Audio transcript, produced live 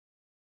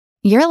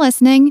You're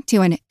listening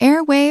to an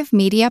Airwave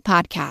Media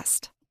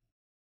Podcast.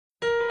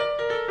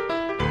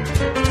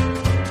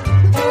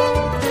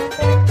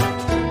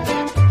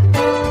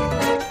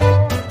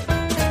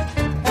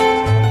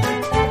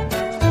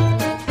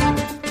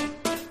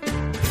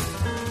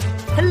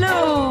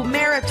 Hello,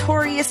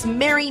 meritorious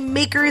merry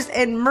makers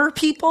and mer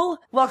people.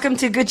 Welcome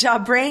to Good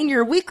Job Brain,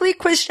 your weekly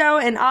quiz show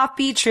and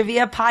offbeat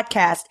trivia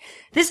podcast.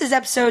 This is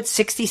episode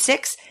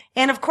 66.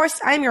 And of course,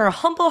 I'm your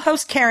humble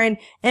host, Karen,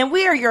 and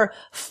we are your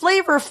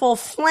flavorful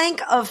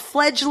flank of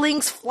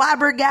fledglings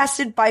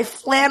flabbergasted by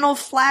flannel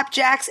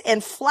flapjacks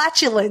and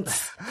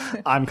flatulence.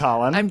 I'm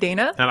Colin. I'm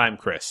Dana. And I'm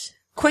Chris.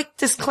 Quick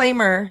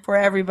disclaimer for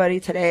everybody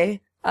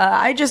today.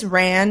 I just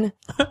ran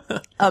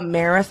a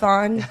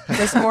marathon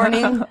this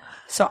morning,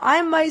 so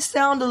I might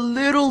sound a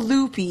little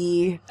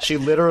loopy. She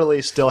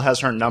literally still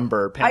has her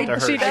number pinned to her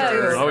she does.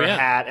 shirt, Oh, her yeah.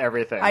 hat,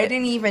 everything. I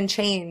didn't even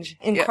change.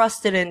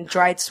 Encrusted in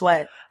dried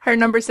sweat. Her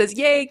number says,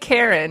 "Yay,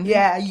 Karen."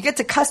 Yeah, you get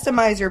to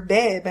customize your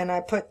bib, and I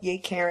put "Yay,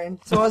 Karen."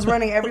 So I was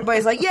running,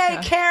 everybody's like, "Yay,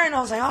 Karen!"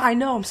 I was like, "Oh, I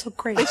know, I'm so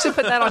great." They should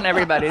put that on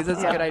everybody's. That's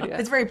a good idea.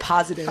 It's very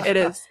positive. It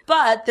is.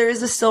 But there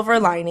is a silver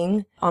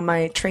lining on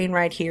my train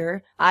ride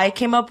here. I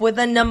came up with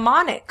a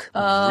mnemonic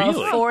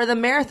Really? for the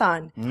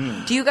marathon.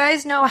 Do you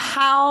guys know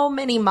how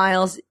many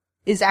miles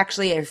is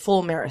actually a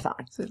full marathon?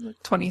 Is it like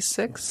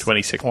 26?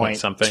 26 point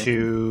something.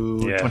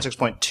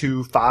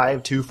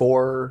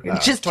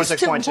 26.2524. Just to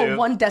put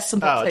one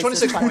decimal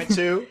place. is fine.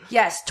 26.2.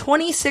 Yes,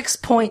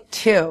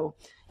 26.2.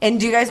 And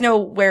do you guys know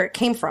where it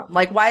came from?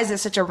 Like, why is it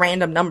such a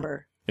random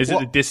number? Is it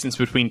the distance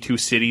between two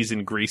cities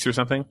in Greece or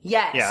something?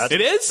 Yes. Yeah,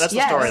 It is? That's the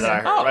Yes. story that I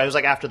heard. Oh. Right? It was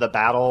like after the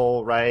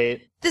battle,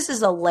 right? This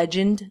is a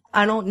legend.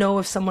 I don't know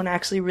if someone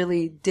actually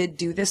really did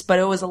do this, but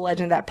it was a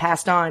legend that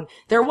passed on.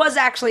 There was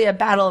actually a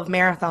battle of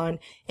Marathon,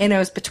 and it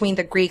was between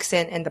the Greeks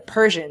and the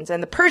Persians,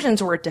 and the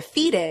Persians were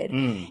defeated.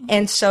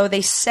 And so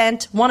they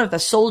sent one of the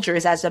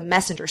soldiers as a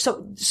messenger.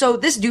 So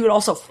this dude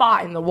also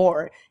fought in the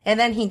war, and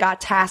then he got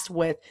tasked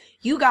with,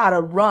 you gotta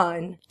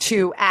run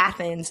to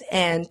Athens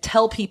and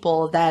tell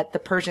people that the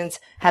Persians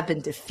have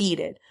been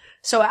defeated.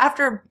 So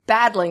after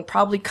battling,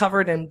 probably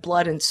covered in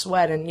blood and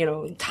sweat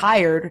and,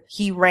 tired,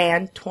 he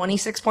ran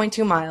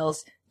 26.2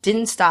 miles,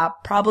 didn't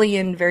stop, probably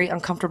in very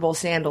uncomfortable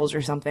sandals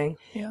or something.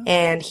 Yeah.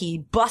 And he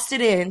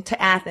busted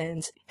into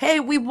Athens. Hey,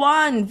 we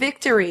won!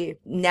 Victory!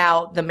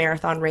 Now the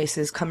marathon race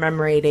is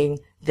commemorating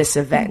this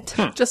event.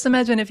 Just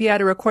imagine if he had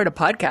to record a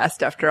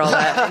podcast after all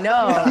that. I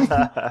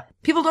know.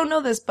 People don't know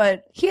this,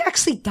 but he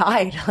actually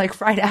died,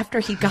 right after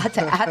he got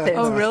to Athens.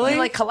 Oh, really?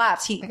 He,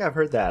 collapsed. I think I've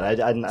heard that.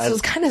 So it's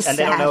kinda And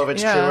they don't know if sad.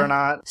 it's Yeah. true or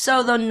not.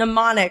 So the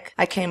mnemonic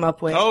I came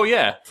up with. Oh,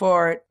 yeah.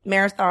 For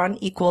marathon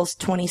equals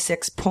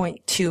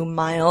 26.2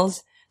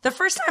 miles. The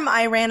first time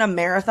I ran a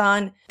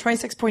marathon,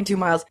 26.2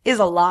 miles is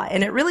a lot,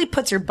 and it really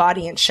puts your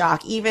body in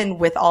shock, even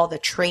with all the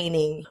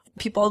training.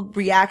 People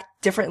react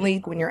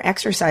differently when you're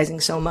exercising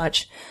so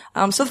much.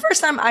 So the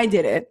first time I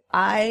did it,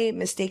 I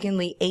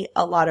mistakenly ate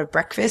a lot of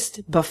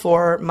breakfast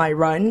before my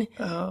run.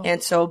 Oh.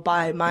 And so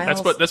by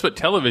miles... That's what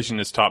television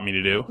has taught me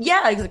to do.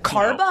 Yeah,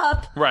 carb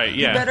up. Right,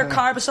 yeah. You better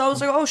carb. So I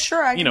was like, oh,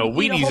 sure. I can eat a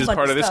Wheaties whole is bunch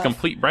part of this stuff.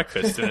 complete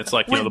breakfast. And it's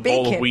like, With the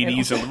bowl of bacon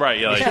Wheaties. and- And, right,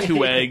 yeah, like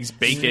 2 eggs,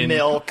 bacon,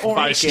 Milk, 5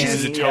 bacon,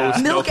 pieces of yeah.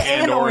 toast, Milk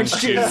and orange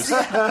juice.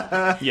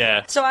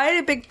 Yeah. So I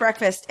had a big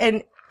breakfast,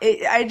 and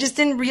I just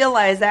didn't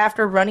realize that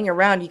after running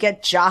around, you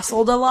get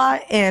jostled a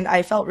lot, and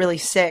I felt really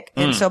sick.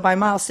 And so by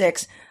mile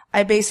 6,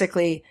 I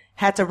basically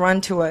had to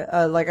run to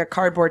a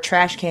cardboard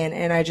trash can,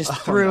 and I just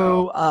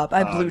threw up.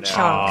 I blew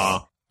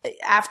chunks.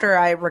 After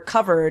I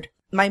recovered,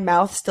 my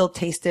mouth still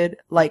tasted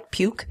like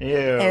puke. Ew.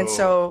 And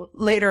so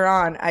later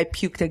on, I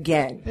puked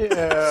again.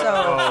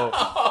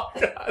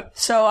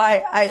 So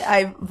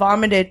I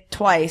vomited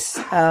twice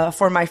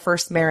for my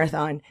first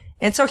marathon.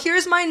 And so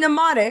here's my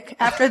mnemonic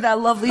after that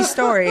lovely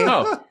story.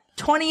 Oh.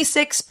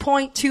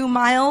 26.2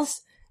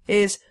 miles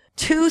is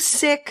too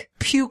sick,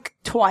 puke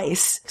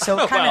twice. So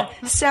it kind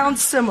of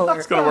sounds similar.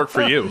 It's going to work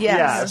for you. Yes.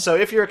 Yeah, so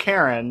if you're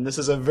Karen, this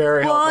is a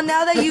very Well, helpful...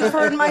 now that you've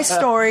heard my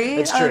story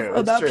It's true, it's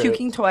about true.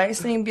 puking twice,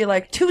 then you can be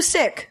like, too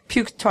sick,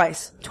 puke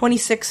twice.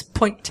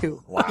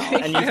 26.2. Wow.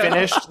 And you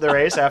finished the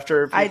race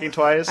after puking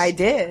twice? I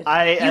did.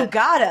 You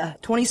gotta.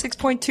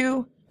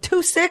 26.2,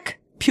 too sick,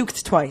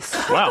 puked twice.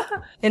 Wow.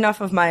 Enough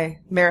of my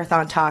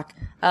marathon talk.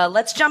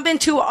 Let's jump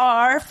into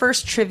our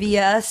first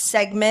trivia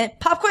segment,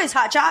 Pop Quiz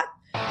Hot Shot.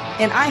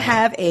 And I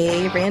have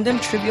a random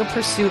Trivial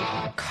Pursuit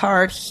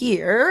card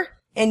here.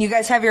 And you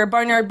guys have your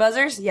barnyard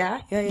buzzers?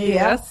 Yeah.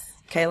 Yes.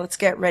 Okay, let's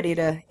get ready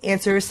to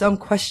answer some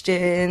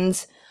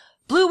questions.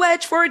 Blue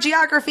Wedge for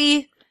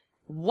geography.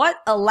 What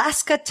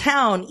Alaska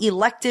town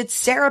elected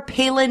Sarah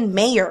Palin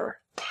mayor?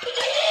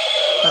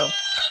 Oh.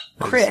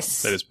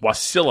 Chris. That is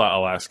Wasilla,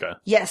 Alaska.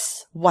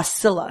 Yes,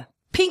 Wasilla.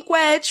 Pink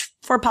Wedge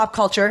for pop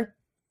culture.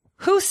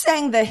 Who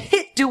sang the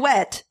hit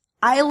duet,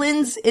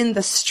 Islands in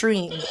the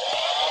Stream?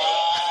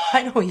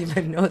 I don't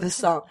even know this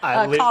song.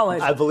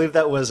 Colin. I believe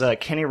that was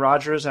Kenny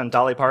Rogers and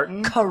Dolly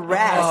Parton.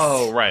 Correct.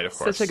 Oh, right, of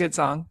course. Such a good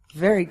song.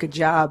 Very good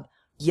job.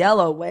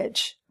 Yellow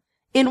Wedge.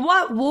 In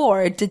what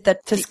war did the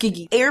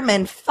Tuskegee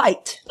Airmen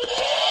fight?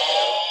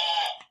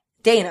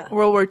 Dana.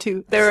 World War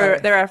II.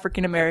 They're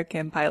African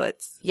American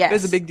pilots. Yes. It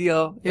was a big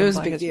deal. It was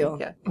a big deal.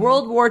 Yeah.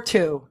 World War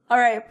II. All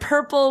right.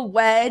 Purple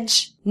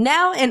Wedge.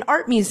 Now an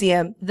art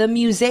museum, the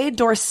Musée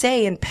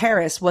d'Orsay in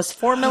Paris was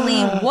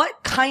formerly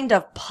what kind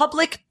of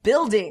public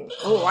building?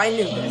 Oh, I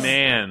knew this.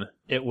 Man.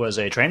 It was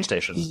a train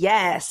station.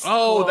 Yes.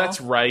 Oh, Cool.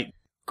 that's right.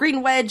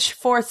 Green Wedge,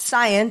 fourth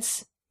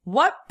science.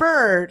 What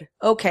bird?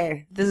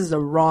 Okay, this is a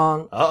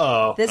wrong.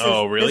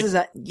 Uh-oh. Really? This is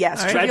a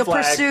yes. Red Trivial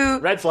flag.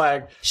 Pursuit. Red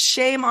flag.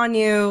 Shame on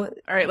you.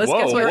 All right, let's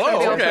Whoa, guess what whoa,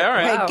 Trivial okay, Pursuit- all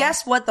right. Okay,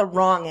 guess what the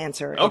wrong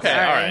answer is. Okay, all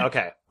right.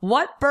 Okay.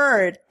 What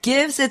bird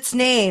gives its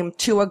name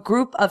to a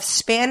group of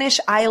Spanish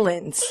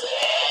islands?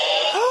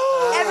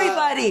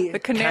 Everybody. The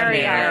Canary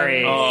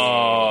Canary. Islands.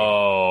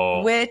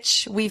 Oh.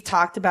 Which we've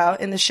talked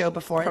about in the show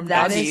before. From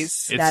That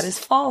doggies. is that is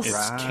false.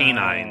 It's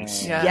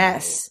canines. Yeah.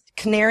 Yes.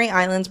 Canary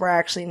Islands were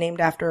actually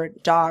named after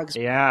dogs.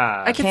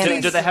 Yeah. I can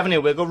do, see- they have any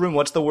wiggle room?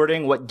 What's the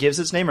wording? What gives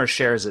its name or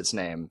shares its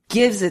name?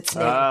 Gives its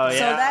name. Oh, So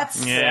yeah.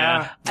 that's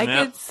Yeah. I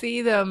Yeah. could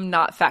see them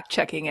not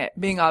fact-checking it,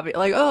 being obvious.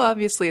 Like, oh,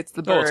 obviously it's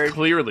the Oh, bird. it's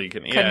clearly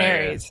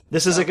Canaries.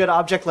 This is a good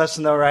object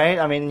lesson, though, right?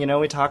 I mean,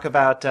 we talk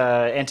about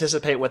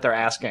anticipate what they're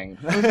asking.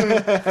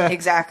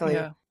 exactly.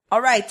 Yeah.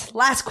 All right.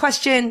 Last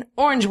question.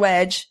 Orange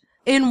Wedge.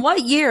 In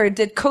what year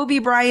did Kobe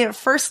Bryant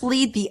first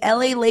lead the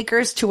LA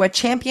Lakers to a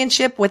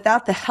championship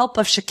without the help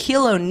of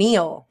Shaquille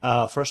O'Neal?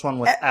 First one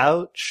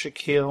without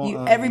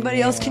Shaquille.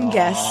 Everybody else can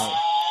guess.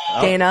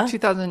 Dana?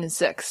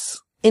 2006.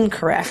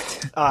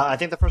 Incorrect. I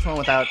think the first one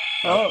without.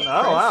 Oh,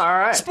 wow, all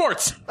right.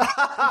 Sports. You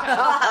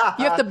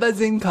have to buzz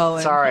in,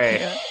 Colin.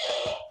 Sorry.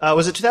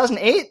 Was it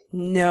 2008?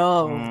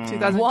 No.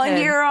 2010. 1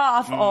 year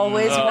off.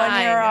 Always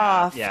 1 year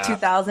off. Yeah.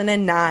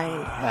 2009.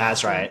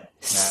 That's right.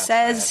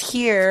 Says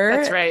here.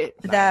 That's right.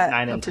 That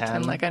 9 and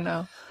Pretend 10. like I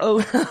know.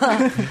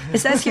 it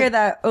says here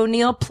that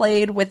O'Neal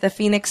played with the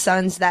Phoenix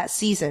Suns that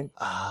season.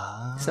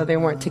 So they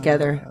weren't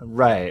together.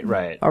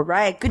 Right. All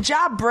right. Good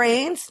job,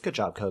 Brains. Good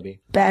job, Kobe.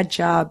 Bad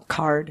job,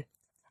 Card.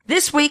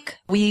 This week,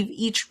 we've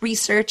each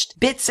researched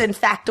bits and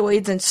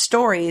factoids and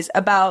stories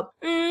about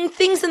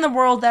things in the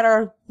world that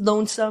are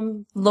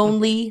lonesome,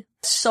 lonely,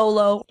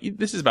 solo.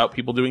 This is about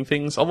people doing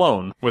things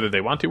alone, whether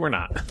they want to or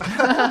not.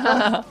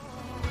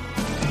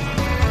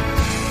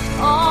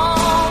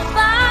 All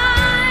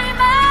by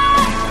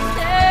myself.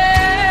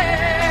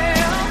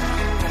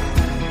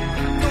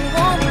 Don't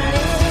wanna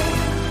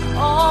live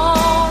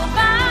all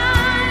by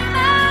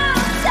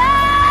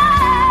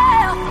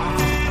myself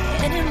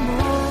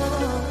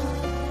anymore.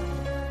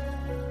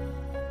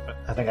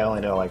 I think I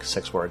only know like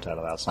 6 words out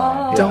of that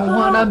song. Don't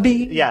wanna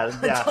be. Yeah.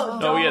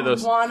 Oh, yeah,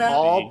 those. Wanna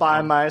All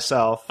by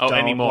myself. Oh, don't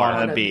anymore. wanna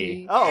Wanna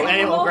be. Oh,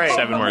 anymore. Great.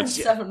 7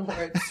 words. 7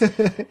 words.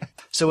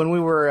 So when we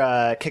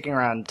were kicking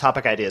around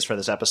topic ideas for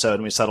this episode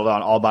and we settled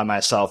on all by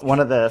myself, one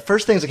of the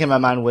first things that came to my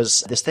mind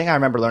was this thing I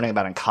remember learning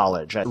about in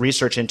college,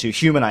 research into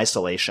human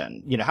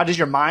isolation. How does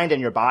your mind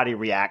and your body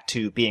react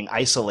to being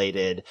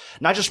isolated,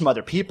 not just from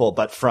other people,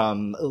 but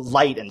from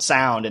light and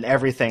sound and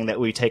everything that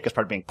we take as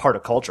part of being part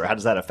of culture? How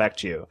does that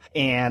affect you?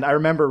 And I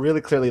remember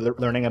really clearly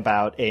learning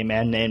about a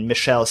man named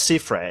Michel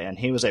Siffre, and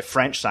he was a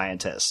French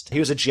scientist. He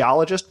was a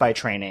geologist by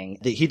training.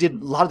 He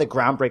did a lot of the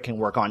groundbreaking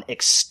work on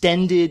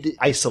extended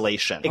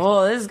isolation.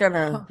 Oh, this is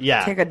gonna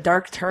Yeah. take a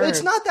dark turn.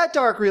 It's not that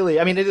dark, really.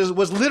 I mean,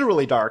 was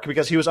literally dark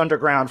because he was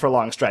underground for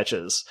long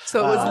stretches. So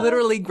it was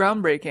literally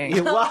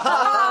groundbreaking.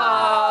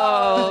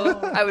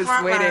 Oh, I was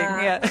waiting.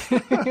 Yeah.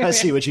 I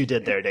see what you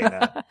did there,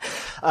 Dana.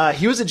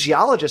 He was a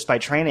geologist by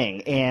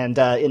training, and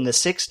in the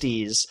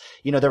 60s,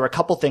 there were a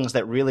couple things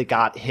that really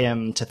got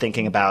him to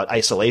thinking about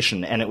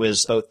isolation, and it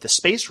was both the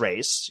space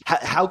race.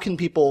 How can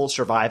people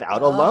survive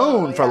out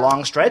alone for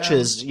long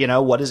stretches?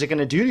 What is it going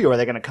to do to you? Are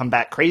they going to come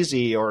back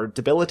crazy or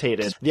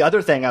debilitated? The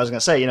other thing I was going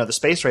to say, the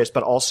space race,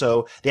 but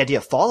also the idea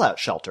of fallout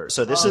shelters.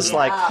 So this is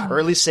like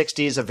early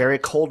 60s, a very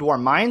Cold War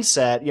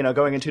mindset,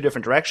 going in two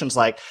different directions.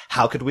 Like,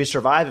 how could we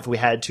survive if we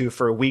had to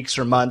for weeks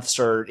or months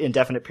or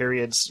indefinite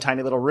periods,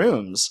 tiny little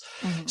rooms?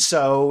 Mm-hmm.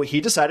 So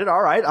he decided,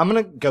 all right, I'm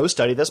going to go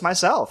study this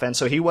myself. And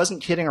so he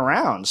wasn't kidding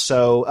around.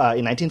 So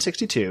in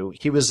 1962,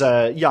 he was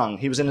young.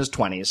 He was in his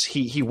 20s.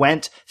 He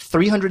went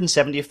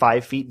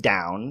 375 feet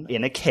down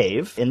in a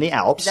cave in the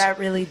Alps. Is that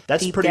really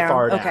That's deep pretty down?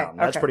 far down. Okay,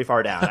 That's okay. pretty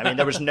far down. I mean,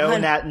 there was no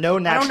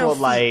natural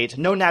light,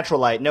 no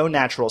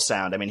natural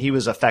sound. I mean, he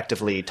was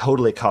effectively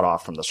totally cut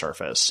off from the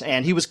surface.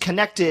 And he was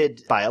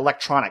connected by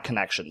electronic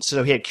connections.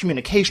 So he had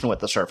communication with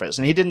the surface.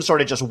 And he didn't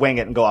sort of just wing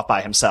it and go off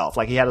by himself.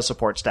 Like, he had a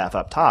support staff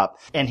up top.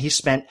 And he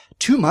spent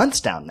 2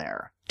 months down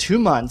there. 2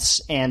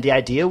 months, and the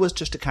idea was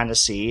just to kind of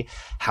see,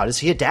 how does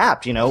he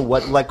adapt?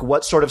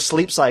 What sort of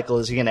sleep cycle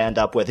is he going to end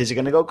up with? Is he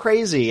going to go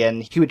crazy?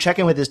 And he would check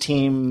in with his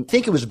team. I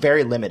think it was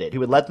very limited. He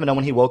would let them know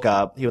when he woke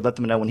up. He would let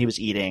them know when he was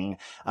eating.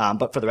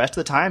 But for the rest of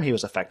the time, he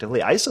was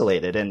effectively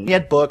isolated. And he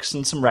had books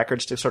and some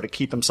records to sort of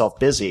keep himself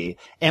busy.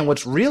 And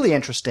what's really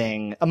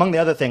interesting, among the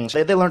other things,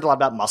 they learned a lot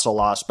about muscle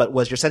loss, but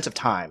was your sense of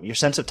time. Your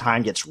sense of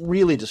time gets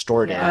really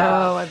distorted.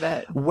 Oh, I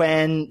bet.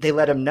 When they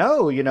let him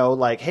know,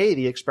 hey,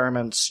 the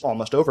experiment's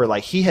almost over.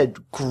 Like, he he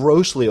had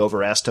grossly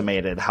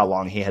overestimated how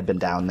long he had been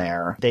down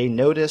there. They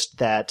noticed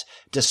that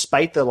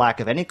despite the lack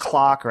of any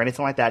clock or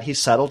anything like that, he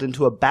settled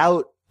into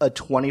about a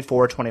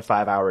 24,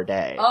 25-hour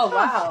day. Oh,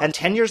 wow. And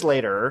 10 years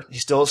later,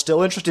 he's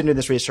still interested in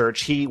this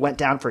research. He went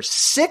down for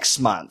 6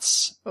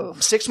 months.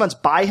 6 months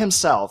by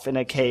himself in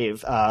a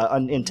cave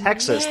in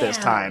Texas this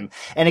time.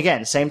 And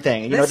again, same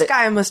thing. This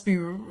guy must be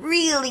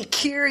really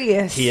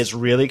curious. He is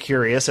really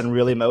curious and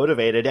really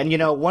motivated. And,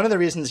 one of the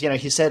reasons,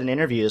 he said in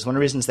interviews, one of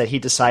the reasons that he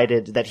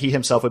decided that he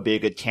himself would be a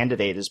good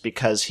candidate is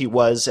because he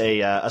was a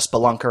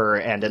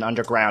spelunker and an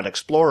underground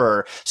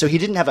explorer. So he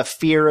didn't have a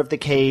fear of the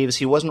caves.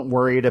 He wasn't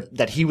worried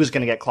that he was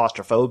going to get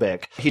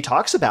claustrophobic. He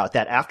talks about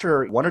that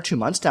after 1 or 2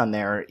 months down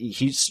there,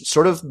 he's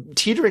sort of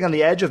teetering on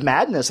the edge of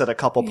madness at a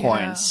couple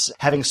points,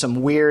 having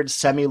some weird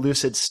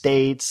semi-lucid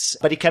states,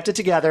 but he kept it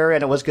together,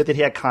 and it was good that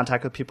he had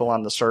contact with people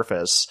on the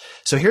surface.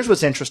 So here's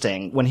what's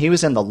interesting. When he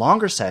was in the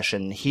longer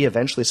session, he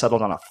eventually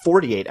settled on a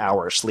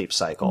 48-hour sleep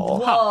cycle.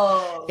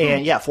 Whoa.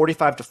 And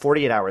 45 to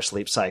 48-hour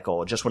sleep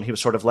cycle, just when he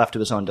was sort of left to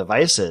his own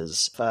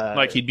devices.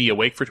 Like he'd be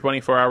awake for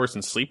 24 hours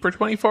and sleep for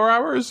 24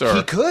 hours? Or?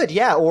 He could,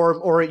 yeah.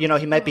 Or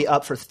he might be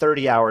up for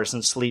 30 hours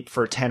and sleep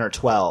for 10 or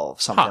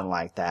 12, something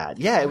like that.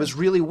 Yeah, it was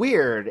really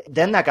weird.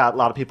 Then that got a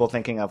lot of people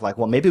thinking of like,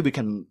 well, maybe we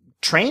can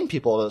train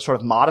people to sort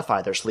of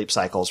modify their sleep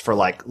cycles for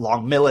like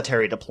long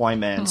military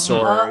deployments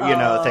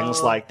or,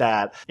 things like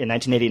that. In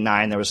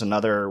 1989, there was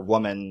another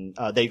woman,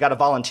 they got a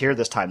volunteer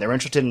this time. They were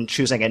interested in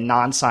choosing a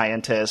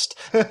non-scientist.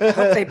 I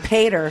hope they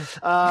paid her.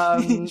 She's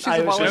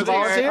a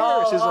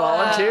volunteer. She's a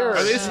volunteer.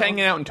 Are they just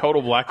hanging out in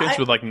total blackness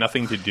with like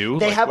nothing to do?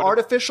 They like, have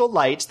artificial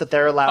lights that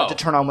they're allowed to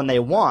turn on when they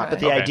want. But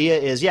the idea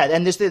is,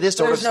 and this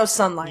sort There's no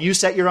sunlight. You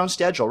set your own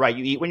schedule, right?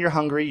 You eat when you're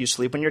hungry, you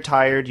sleep when you're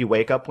tired, you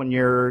wake up when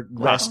you're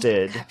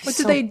rested. What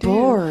do they do?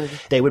 Bored.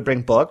 They would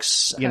bring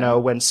books. When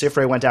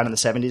Cifre went down in the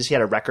 70s, he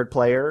had a record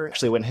player.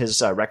 Actually, when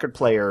his record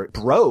player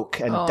broke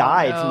and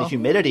died from the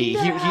humidity,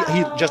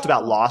 he just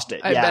about lost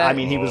it. I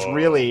mean, he was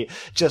really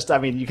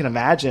you can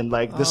imagine,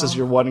 like, this is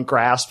your one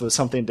grasp of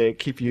something to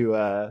keep you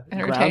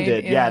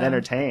grounded. And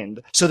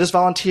entertained. So this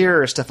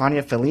volunteer,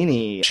 Stefania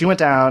Fellini, she went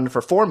down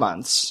for 4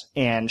 months,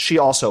 and she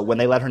also, when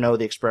they let her know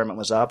the experiment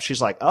was up,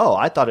 she's like, oh,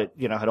 I thought it,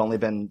 had only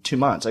been 2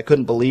 months. I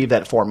couldn't believe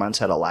that 4 months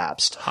had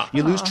elapsed.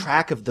 You lose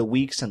track of the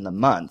weeks and the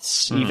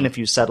months, even if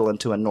you settle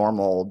into a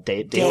normal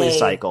daily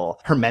cycle.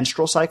 Her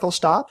menstrual cycle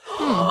stopped,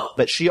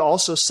 but she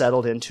also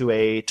settled into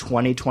a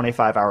 20,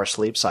 25-hour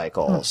sleep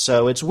cycle.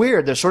 So it's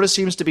weird. There sort of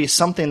seems to be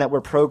something that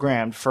we're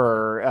programmed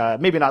for,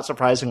 maybe not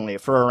surprisingly,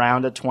 for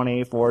around a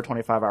 24,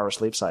 25-hour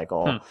sleep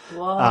cycle.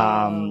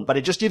 But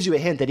it just gives you a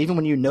hint that even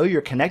when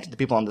you're connected to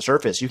people on the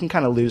surface, you can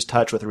kind of lose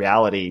touch with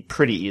reality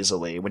pretty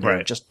easily when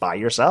you're just by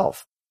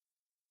yourself.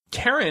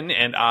 Karen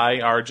and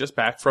I are just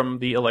back from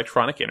the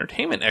Electronic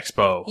Entertainment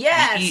Expo.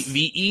 Yes!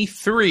 The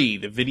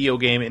E3, the video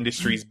game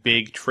industry's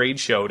big trade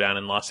show down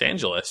in Los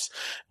Angeles.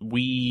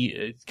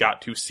 We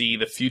got to see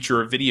the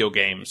future of video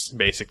games,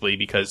 basically,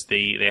 because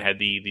they had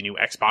the new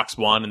Xbox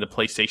One and the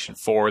PlayStation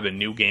 4, the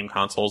new game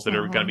consoles that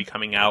are going to be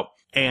coming out.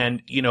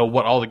 And,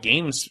 what all the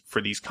games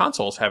for these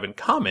consoles have in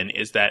common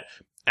is that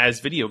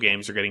as video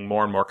games are getting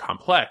more and more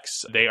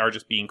complex, they are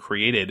just being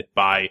created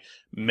by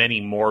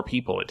many more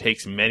people. It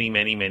takes many,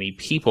 many, many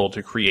people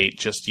to create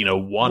just,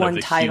 one of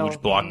the title. huge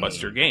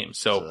blockbuster games.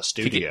 So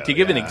studio, to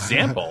give an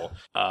example,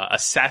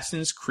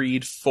 Assassin's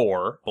Creed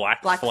 4,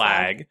 Black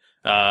Flag,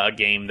 a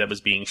game that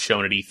was being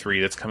shown at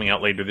E3 that's coming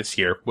out later this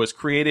year, was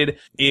created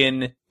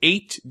in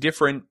 8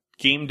 different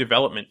game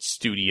development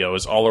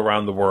studios all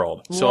around the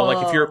world. So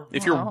like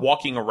if you're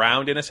walking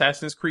around in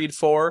Assassin's Creed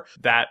 4,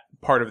 that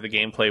part of the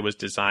gameplay was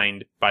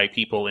designed by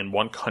people in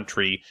one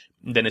country.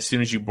 Then as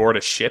soon as you board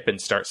a ship and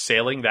start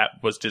sailing, that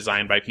was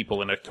designed by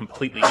people in a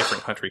completely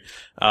different country.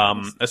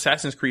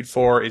 Assassin's Creed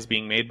 4 is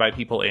being made by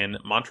people in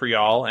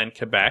Montreal and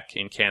Quebec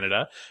in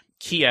Canada,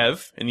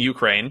 Kiev in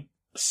Ukraine,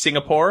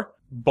 Singapore,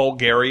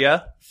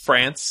 Bulgaria,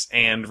 France,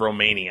 and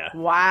Romania.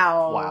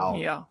 Wow.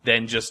 Yeah.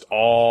 Then just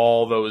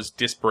all those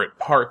disparate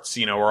parts,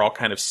 are all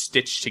kind of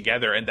stitched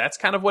together. And that's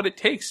kind of what it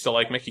takes to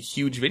like make a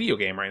huge video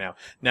game right now.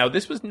 Now,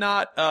 this was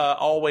not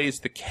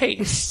always the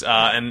case.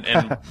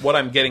 And what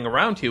I'm getting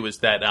around to is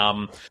that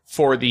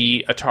for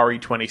the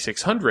Atari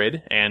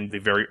 2600 and the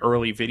very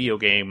early video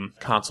game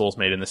consoles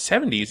made in the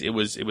 70s, it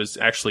was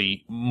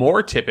actually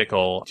more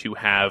typical to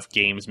have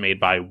games made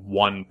by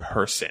one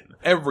person.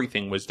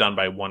 Everything was done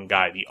by one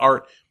guy. The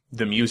art,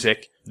 the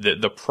music,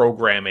 the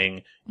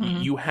programming,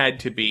 you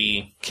had to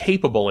be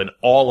capable in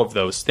all of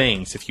those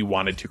things if you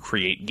wanted to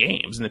create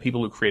games. And the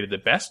people who created the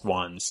best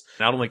ones,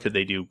 not only could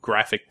they do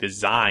graphic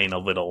design a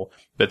little,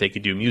 but they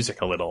could do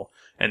music a little,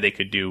 and they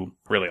could do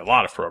really a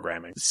lot of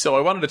programming. So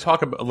I wanted to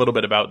talk a little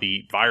bit about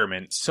the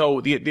environment. So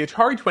the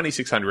Atari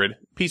 2600,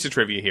 piece of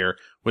trivia here,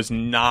 was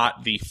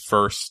not the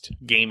first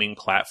gaming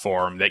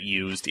platform that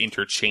used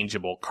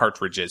interchangeable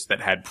cartridges that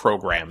had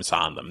programs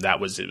on them. It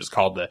was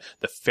called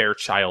the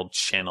Fairchild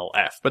Channel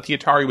F. But the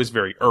Atari was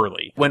very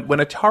early. When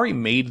Atari Atari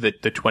made the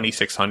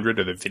 2600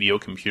 or the video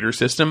computer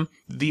system,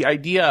 the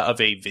idea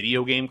of a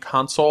video game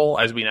console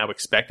as we now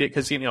expect it,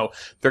 because, you know,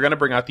 they're going to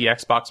bring out the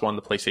Xbox One,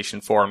 the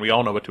PlayStation 4, and we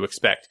all know what to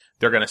expect.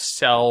 They're going to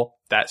sell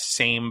that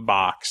same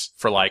box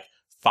for like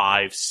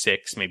 5,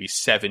 6, maybe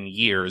 7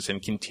 years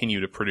and continue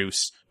to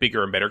produce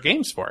bigger and better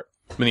games for it.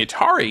 When the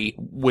Atari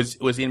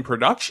was in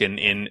production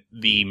in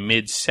the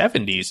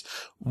mid-70s,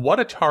 what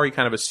Atari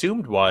kind of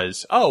assumed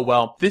was, oh,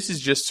 well, this is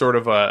just sort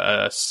of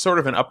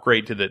an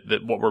upgrade to the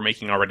what we're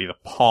making already, the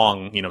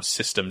Pong, you know,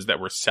 systems that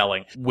we're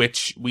selling,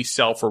 which we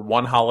sell for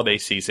one holiday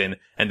season,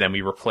 and then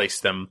we replace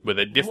them with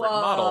a different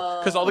model,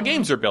 because all the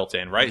games are built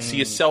in, right? So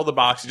you sell the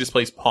box, it just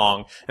plays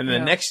Pong, and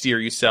then the next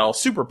year you sell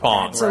Super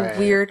Pong. It's a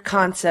weird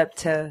concept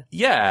to...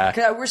 Yeah.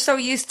 'Cause we're so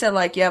used to,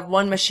 like, you have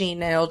one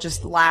machine and it'll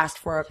just last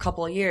for a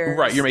couple of years.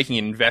 Right, you're making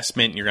an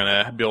investment, you're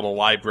going to build a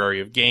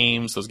library of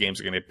games, those games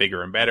are going to get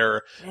bigger and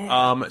better.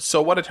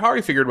 So what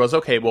Atari figured was,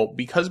 okay, well,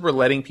 because we're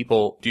letting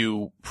people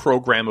do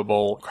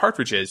programmable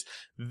cartridges,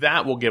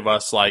 that will give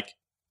us, like,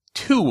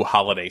 2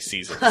 holiday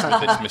seasons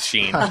with this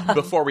machine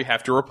before we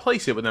have to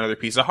replace it with another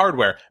piece of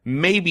hardware.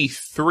 Maybe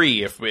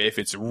 3 if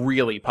it's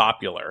really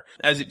popular.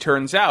 As it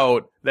turns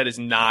out, that is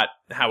not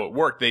how it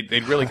worked. They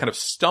really kind of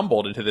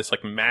stumbled into this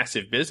like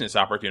massive business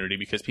opportunity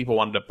because people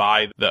wanted to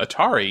buy the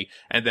Atari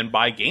and then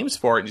buy games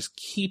for it and just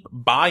keep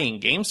buying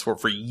games for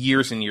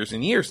years and years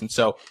and years. And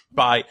so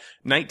by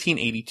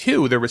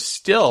 1982, there was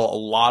still a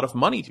lot of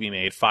money to be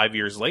made 5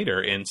 years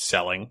later in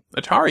selling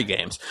Atari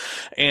games.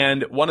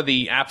 And one of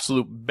the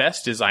absolute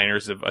best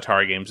designers of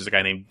Atari games is a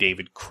guy named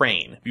David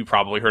Crane. You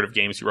probably heard of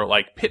games he wrote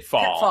like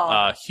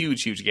Pitfall.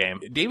 Huge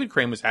game. David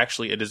Crane was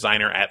actually a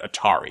designer at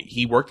Atari.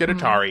 He worked at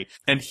Atari,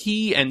 and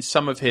he and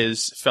some of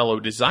his fellow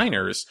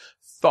designers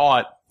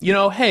thought, you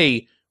know,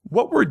 hey,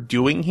 what we're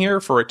doing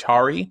here for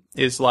Atari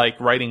is like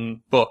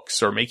writing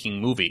books or making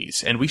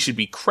movies, and we should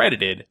be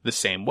credited the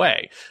same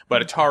way.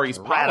 But Atari's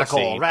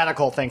policy...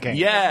 Radical thinking.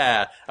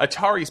 Yeah.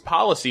 Atari's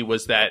policy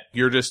was that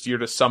you're just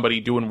somebody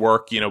doing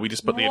work, you know, we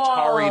just put the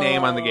Atari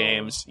name on the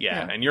games.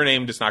 Yeah. And your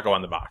name does not go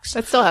on the box.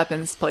 That still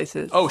happens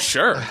places. Oh,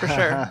 sure. For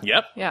sure.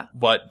 Yep. Yeah.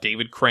 But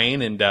David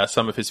Crane and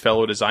some of his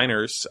fellow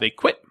designers, they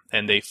quit.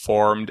 And they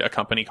formed a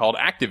company called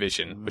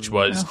Activision, which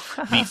was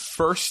the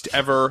first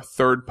ever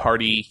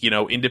third-party, you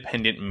know,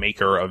 independent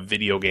maker of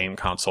video game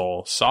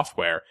console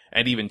software.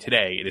 And even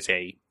today, it is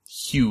a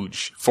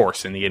huge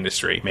force in the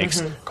industry. It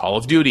makes Call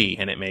of Duty,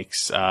 and it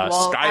makes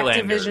Skylanders.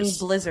 Activision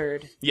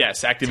Blizzard.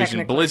 Yes,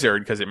 Activision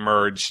Blizzard, because it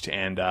merged,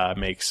 and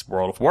makes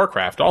World of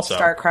Warcraft also.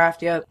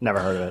 StarCraft, yep. Never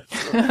heard of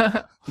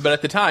it. But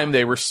at the time,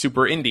 they were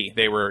super indie.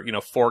 They were, you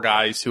know, 4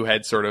 guys who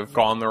had sort of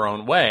gone their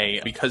own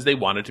way because they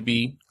wanted to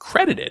be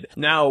credited.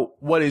 Now,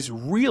 what is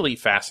really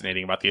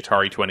fascinating about the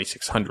Atari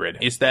 2600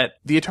 is that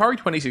the Atari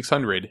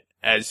 2600,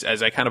 as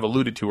I kind of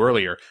alluded to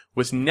earlier,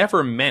 was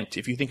never meant,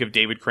 if you think of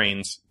David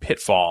Crane's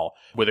Pitfall,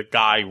 with a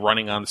guy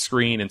running on the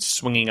screen and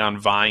swinging on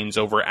vines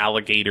over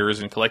alligators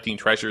and collecting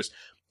treasures,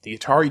 the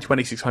Atari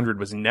 2600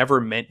 was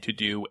never meant to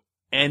do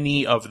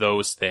any of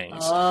those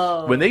things.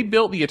 When they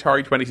built the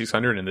Atari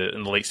 2600 in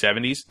the late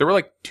 70s, there were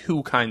like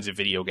 2 kinds of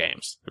video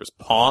games. There was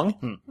Pong,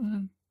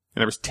 and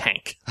there was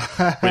Tank,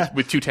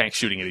 with 2 tanks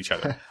shooting at each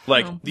other.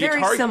 Like the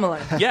Very Atari,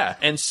 similar. Yeah,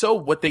 and so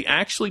what they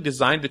actually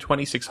designed the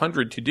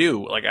 2600 to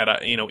do, like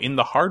in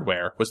the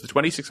hardware, was the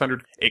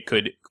 2600. It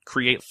could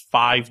create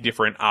 5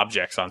 different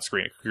objects on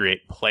screen. It could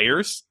create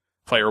players,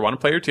 player 1 and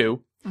player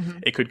 2.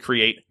 It could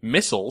create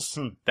missiles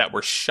that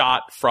were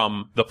shot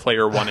from the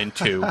player 1 and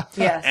 2.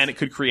 Yes. And it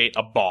could create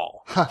a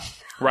ball.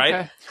 Right?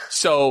 Okay.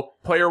 So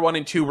player 1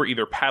 and 2 were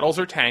either paddles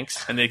or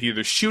tanks, and they could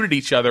either shoot at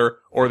each other,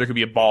 or there could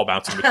be a ball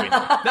bouncing between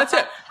them. That's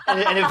it.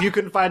 And if you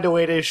couldn't find a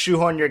way to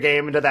shoehorn your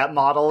game into that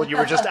model, you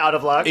were just out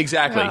of luck.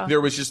 Exactly. Yeah.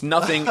 There was just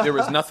nothing, there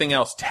was nothing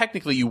else.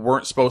 Technically, you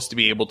weren't supposed to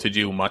be able to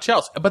do much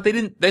else. But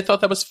they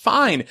thought that was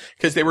fine,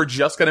 because they were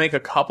just going to make a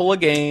couple of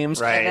games.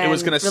 Right. It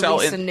was going to sell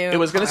release a new it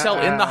was going to sell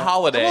in the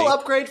holiday. A little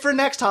upgrade for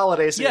next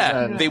holiday season.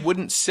 Yeah, they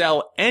wouldn't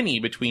sell any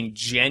between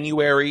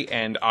January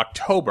and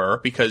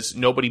October because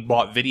nobody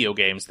bought video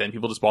games then.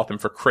 People just bought them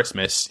for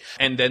Christmas,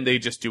 and then they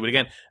just do it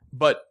again.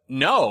 But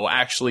no,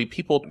 actually,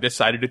 people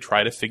decided to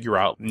try to figure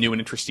out new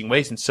and interesting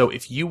ways. And so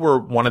if you were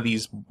one of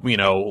these, you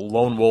know,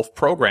 lone wolf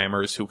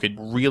programmers who could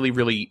really,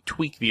 really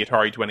tweak the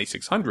Atari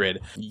 2600,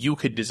 you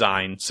could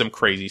design some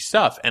crazy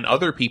stuff. And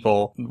other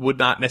people would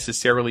not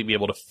necessarily be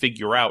able to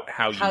figure out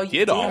how you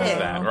did all of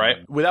that, right?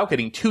 Without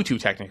getting too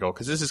technical,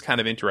 because this is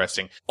kind of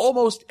interesting.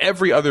 Almost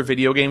every other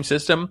video game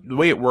system, the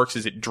way it works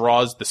is it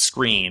draws the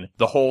screen,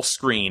 the whole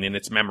screen in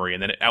its memory,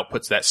 and then it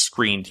outputs that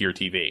screen to your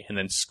TV. And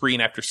then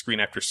screen after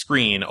screen after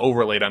screen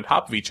overlaid on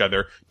top of each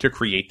other to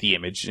create the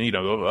image, you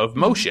know, of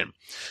motion.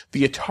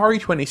 The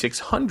Atari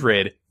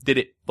 2600 did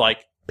it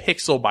like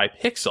pixel by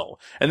pixel.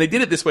 And they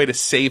did it this way to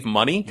save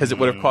money because it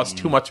would have cost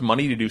too much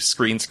money to do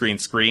screen.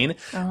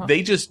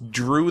 They just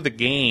drew the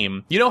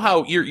game. You know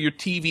how your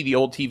TV, the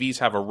old TVs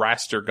have a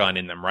raster gun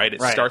in them, right?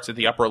 It starts at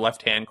the upper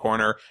left-hand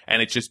corner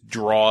and it just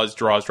draws.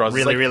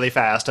 Really, really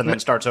fast and then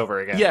starts over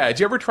again. Yeah. Did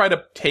you ever try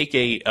to take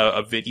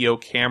a video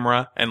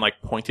camera and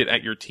like point it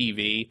at your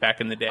TV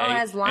back in the day? Oh, it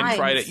has lines. And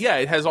try to, yeah,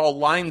 it has all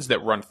lines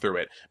that run through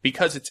it.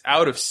 Because it's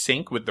out of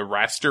sync with the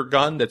raster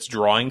gun that's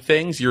drawing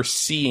things, you're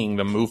seeing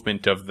the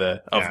movement of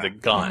the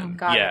gun.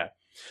 Got yeah. it.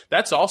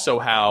 That's also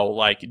how,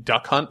 like,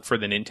 Duck Hunt for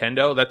the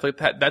Nintendo,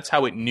 that's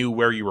how it knew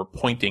where you were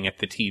pointing at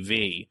the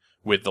TV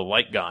with the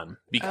light gun.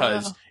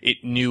 Because it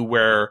knew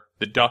where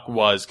the duck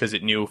was, because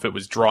it knew if it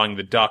was drawing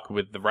the duck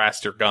with the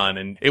raster gun,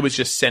 and it was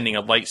just sending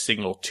a light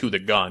signal to the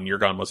gun. Your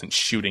gun wasn't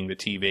shooting the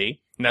TV.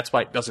 And that's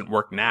why it doesn't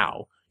work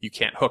now. You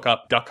can't hook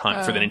up Duck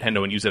Hunt for the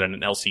Nintendo and use it on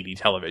an LCD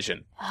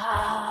television.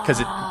 Because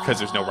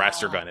there's no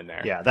raster gun in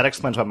there. Yeah, that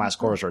explains why my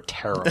scores are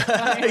terrible.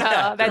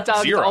 That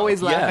dog's 0.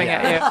 always laughing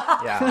at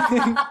you.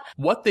 Yeah.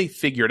 What they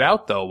figured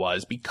out, though,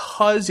 was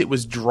because it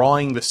was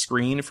drawing the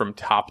screen from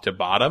top to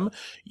bottom,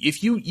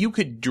 if you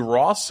could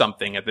draw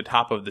something at the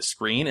top of the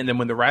screen, and then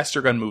when the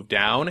raster gun moved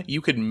down,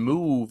 you could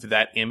move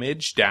that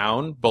image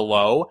down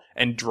below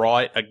and draw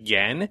it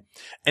again.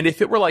 And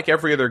if it were like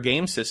every other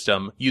game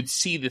system, you'd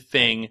see the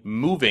thing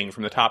moving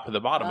from the top to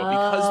the bottom. But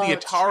because the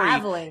Atari...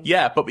 traveling.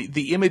 Yeah, but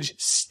the image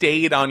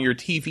stayed on your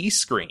TV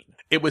screen.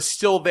 It was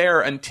still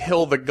there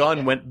until the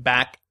gun went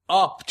back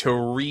up to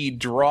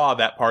redraw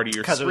that part of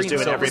your screen. Because it was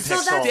doing every So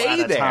pixel that's-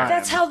 at a there. time.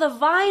 That's how the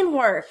Vine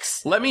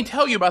works. Let me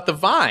tell you about the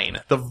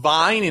Vine. The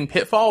Vine in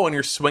Pitfall, when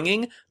you're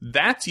swinging,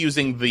 that's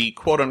using the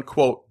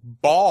quote-unquote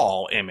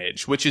ball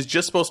image, which is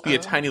just supposed to be a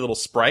tiny little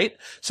sprite.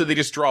 So they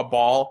just draw a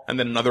ball, and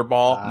then another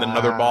ball, and then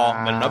another ball,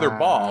 and then another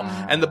ball.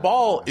 And the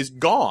ball is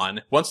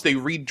gone once they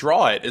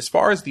redraw it. As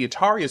far as the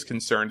Atari is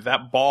concerned,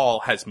 that ball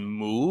has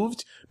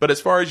moved. But as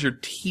far as your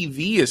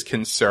TV is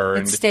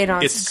concerned, It stayed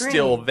on it's screen.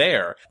 still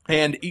there.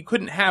 And you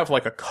couldn't have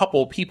like a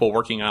couple people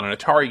working on an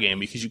Atari game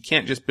because you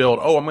can't just build,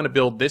 I'm going to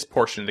build this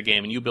portion of the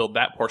game and you build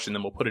that portion,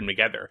 then we'll put them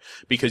together.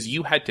 Because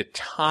you had to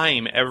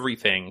time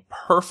everything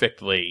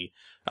perfectly.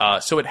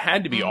 So it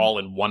had to be all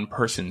in one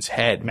person's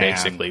head, Man.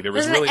 basically. There It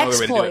was was really an no other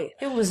way to do exploit.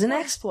 it. It was an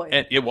exploit.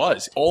 And it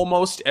was.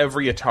 Almost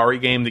every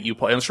Atari game that you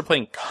play, unless you're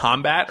playing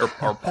Combat or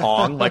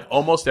Pong, like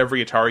almost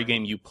every Atari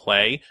game you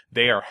play,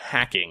 they are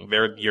hacking.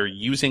 You're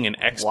using an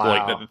exploit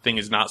Wow. that the thing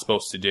is not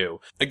supposed to do.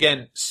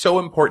 Again, so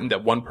important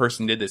that one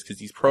person did this because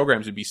these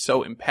programs would be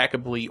so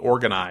impeccably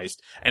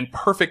organized and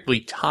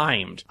perfectly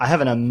timed. I have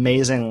an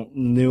amazing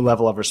new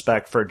level of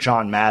respect for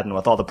John Madden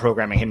with all the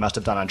programming he must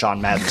have done on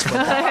John Madden's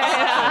football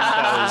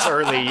in those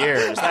early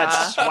years.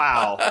 That's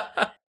wow.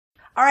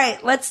 All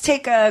right, let's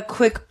take a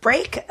quick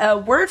break. A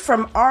word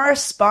from our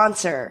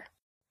sponsor.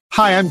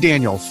 Hi, I'm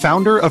Daniel,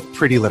 founder of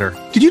Pretty Litter.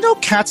 Did you know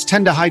cats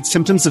tend to hide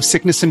symptoms of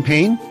sickness and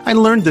pain? I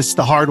learned this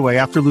the hard way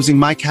after losing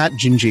my cat,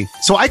 Gingy.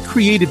 So I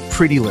created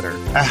Pretty Litter,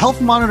 a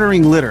health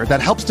monitoring litter that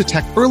helps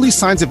detect early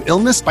signs of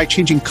illness by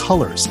changing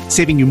colors,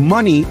 saving you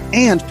money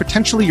and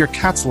potentially your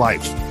cat's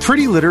life.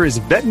 Pretty Litter is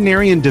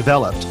veterinarian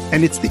developed,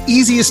 and it's the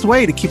easiest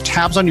way to keep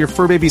tabs on your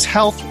fur baby's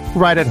health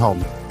right at home.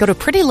 Go to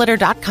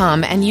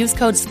prettylitter.com and use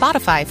code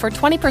SPOTIFY for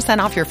 20%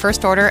 off your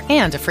first order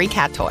and a free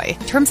cat toy.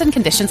 Terms and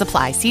conditions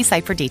apply. See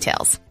site for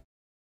details.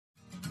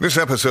 This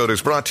episode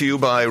is brought to you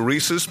by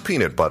Reese's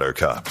Peanut Butter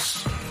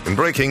Cups. In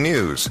breaking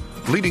news,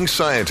 leading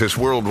scientists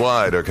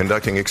worldwide are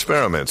conducting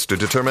experiments to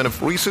determine if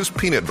Reese's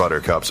Peanut Butter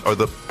Cups are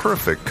the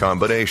perfect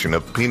combination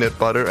of peanut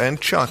butter and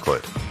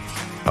chocolate.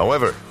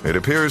 However, it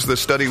appears the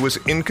study was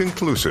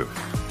inconclusive,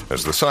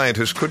 as the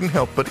scientists couldn't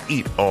help but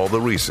eat all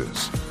the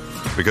Reese's.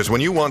 Because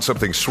when you want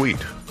something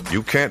sweet,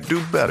 you can't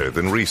do better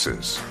than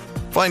Reese's.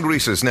 Find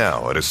Reese's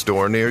now at a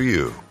store near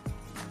you.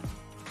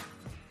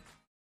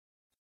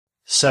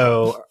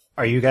 So,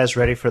 are you guys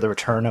ready for the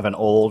return of an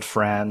old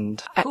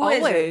friend? Who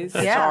is it? Always.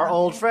 It's our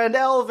old friend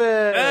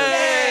Elvis!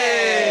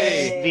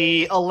 Hey!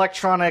 The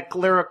electronic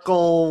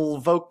lyrical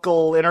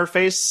vocal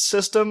interface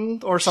system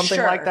or something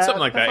Sure. like that. Something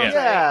like that, yeah.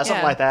 Yeah,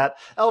 something Yeah. like that.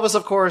 Elvis,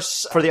 of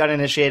course, for the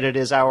uninitiated,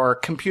 is our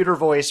computer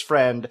voice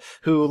friend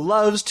who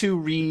loves to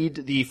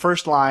read the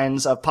first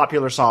lines of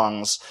popular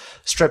songs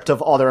stripped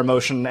of all their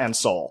emotion and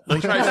soul. He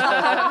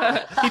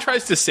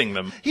tries to sing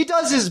them. He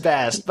does his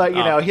best, but,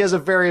 you know, he has a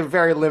very,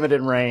 very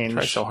limited range.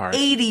 Tries so hard.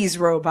 80s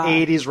robot.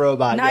 80s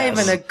robot, Not yes.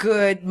 even a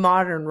good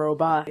modern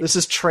robot. This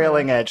is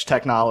trailing edge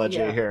technology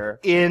here.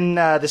 In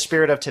the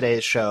spirit of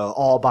today's show,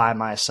 all by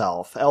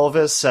myself,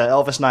 Elvis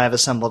and I have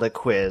assembled a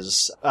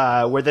quiz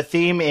where the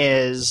theme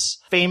is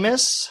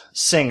famous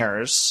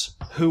singers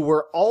who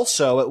were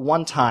also at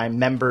one time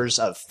members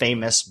of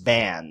famous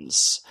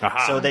bands.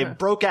 Aha. So they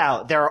broke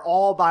out. They're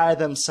all by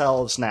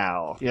themselves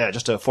now. Yeah,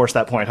 just to force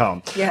that point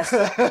home. Yes.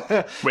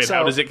 Wait,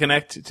 how does it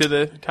connect to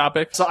the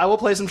topic? So I will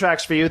play some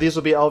tracks for you. These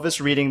will be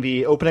Elvis reading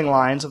the opening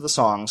lines of the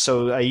song.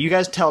 So you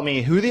guys tell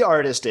me who the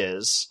artist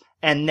is,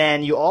 And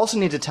then you also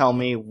need to tell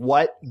me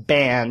what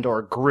band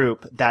or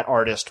group that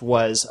artist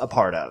was a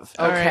part of.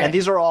 Okay. And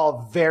these are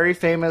all very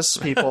famous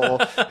people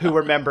who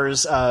were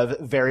members of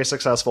very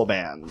successful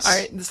bands. All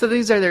right. So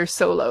these are their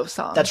solo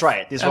songs. That's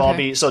right. These will all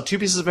Okay. be, so 2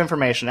 pieces of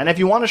information. And if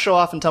you want to show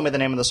off and tell me the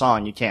name of the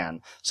song, you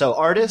can. So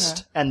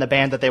artist and the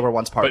band that they were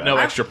once part But of. no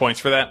extra points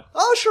for that.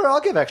 Oh, sure.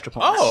 I'll give extra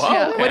points.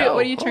 Yeah. okay.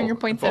 What do you turn your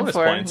points in Bonus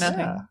for? points.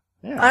 Nothing.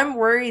 Yeah. I'm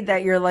worried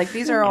that you're like,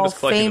 these are all just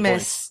collecting the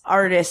famous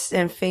artists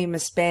and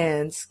famous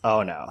bands.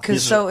 Oh, no.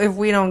 Because so if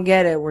we don't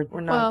get it, we're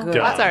not Well,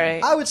 good. that's all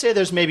right. I would say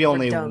there's maybe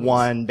only dummies.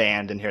 one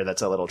band in here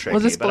that's a little tricky,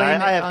 just but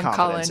blame I it have on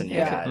confidence Colin. in you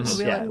Yeah. guys. We'll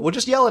be Yeah. like- We'll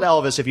just yell at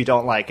Elvis if you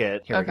don't like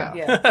it. Here Okay. we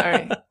go. Yeah. All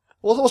right.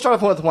 We'll start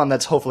off with one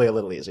that's hopefully a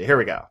little easy. Here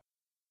we go.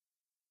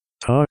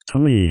 Talk to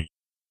me.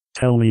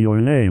 Tell me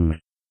your name.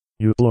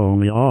 You blow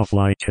me off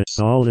like it's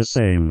all the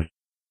same.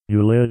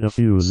 You lit a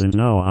fuse and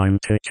now I'm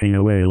ticking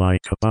away like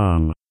a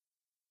bomb.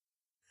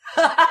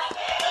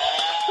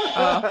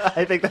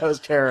 I think that was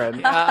Karen.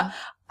 Yeah.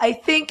 I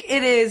think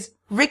it is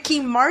Ricky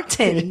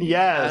Martin.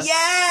 Yes.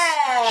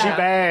 Yeah. She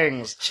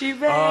bangs. She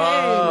bangs.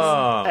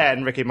 Oh.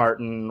 And Ricky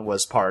Martin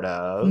was part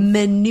of.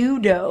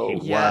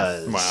 Menudo. He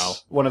was. Wow.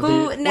 One of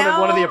Who the now-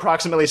 one of the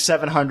approximately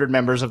 700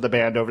 members of the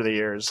band over the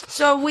years.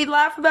 So we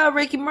laugh about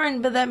Ricky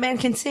Martin, but that man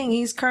can sing.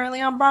 He's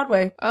currently on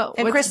Broadway. Oh,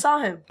 and what's- Chris saw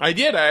him. I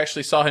did. I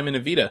actually saw him in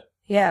Evita.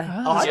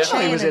 Yeah. Oh, I didn't know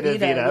he was in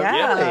Evita.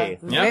 Yeah. Really?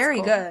 Yeah.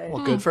 Very good.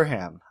 Well, good for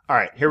him. All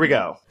right, here we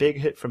go. Big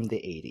hit from the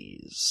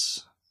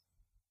 80s.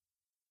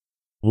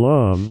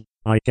 Love,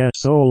 I get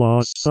so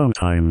lost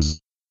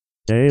sometimes.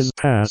 Days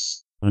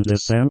pass, and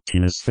this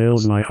emptiness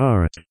fills my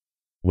heart.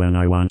 When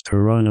I want to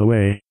run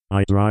away,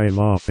 I drive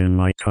off in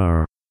my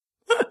car.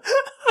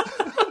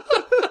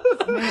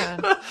 Man.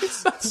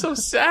 That's so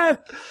sad.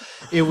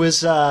 It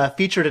was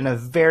featured in a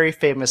very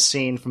famous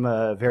scene from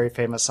a very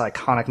famous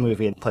iconic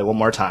movie. Play one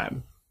more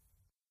time.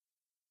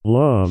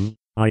 Love,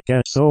 I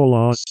get so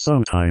lost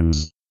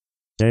sometimes.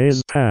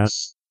 Days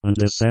pass, and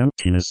this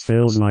emptiness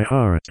fills my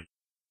heart.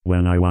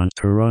 When I want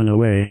to run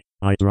away,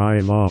 I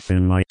drive off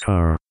in my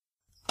car.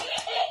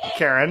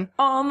 Karen?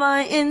 All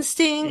my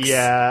instincts,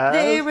 Yes.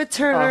 they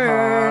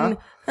return.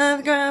 Uh-huh.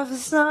 And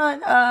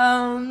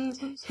grandson,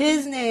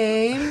 his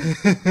name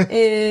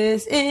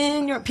is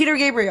in your Peter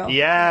Gabriel.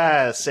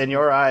 Yes, In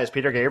Your Eyes,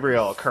 Peter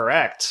Gabriel.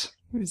 Correct.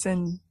 He was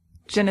in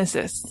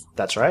Genesis.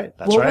 That's right.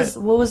 That's What right.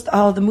 was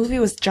the movie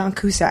was John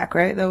Cusack,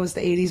 right? That was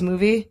the 80s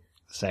movie.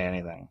 Say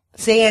anything.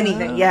 Say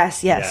Anything.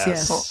 Yes.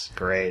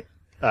 Great.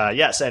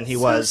 Yes, and he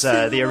was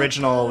the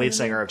original lead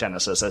singer of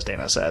Genesis, as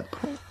Dana said.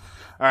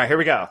 All right, here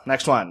we go.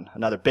 Next one.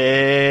 Another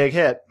big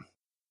hit.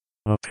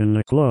 Up in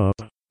the club,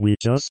 we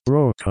just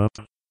broke up.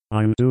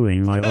 I'm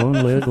doing my own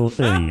little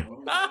thing.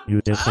 You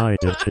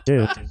decided to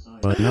dip,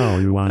 but now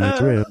you wanna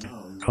drip.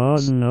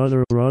 Cause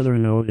another brother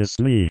noticed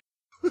me.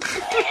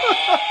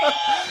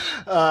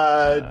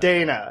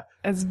 Dana.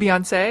 It's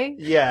Beyonce.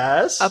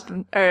 Yes.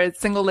 Or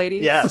Single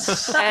Ladies.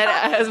 Yes. And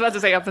I was about to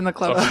say Up in the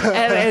Club.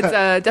 And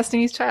it's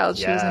Destiny's Child.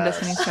 She was in Yes.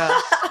 Destiny's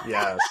Child.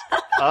 Yes.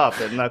 Up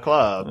in the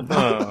club.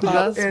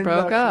 Just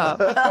broke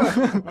up.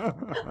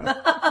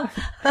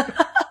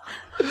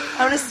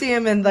 I want to see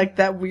him in like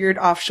that weird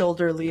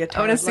off-shoulder leotard. I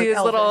want to see like his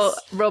Elvis. little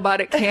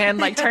robotic hand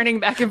like turning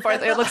back and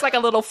forth. It looks like a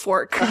little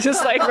fork,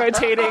 just like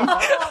rotating.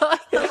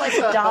 like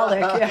a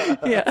Dalek. Yeah.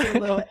 Yeah. A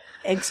little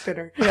egg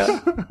spinner.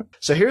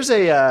 So here's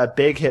a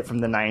big hit from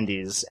the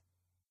 90s.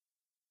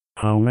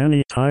 How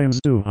many times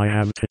do I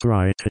have to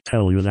try to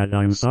tell you that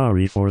I'm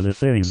sorry for the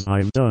things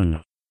I've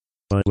done?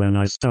 But when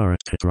I start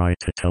to try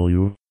to tell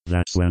you,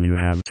 that's when you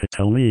have to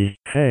tell me,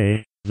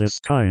 hey, this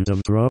kind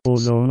of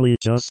trouble's only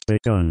just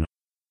begun.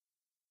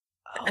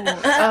 I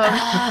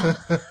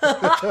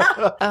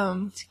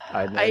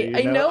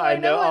know. I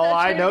know. Oh,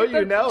 I know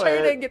you know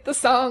Trying to it. get the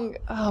song.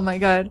 Oh my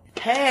god.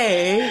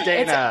 Hey.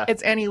 Dana.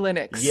 It's Annie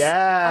Lennox.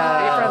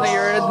 Yes. From the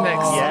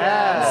Eurythmics.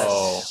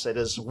 Yes. It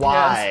is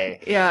Why.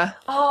 Yes. Yeah.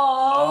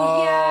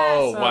 Oh,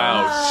 yes. Oh,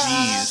 wow.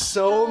 Jeez.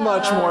 So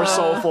much more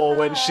soulful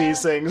when she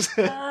sings.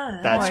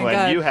 That's my when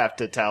God. you have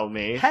to tell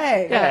me.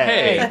 Hey. Yeah.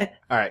 Hey.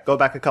 All right, go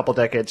back a couple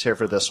decades here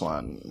for this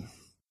one.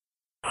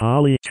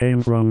 Holly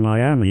came from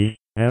Miami,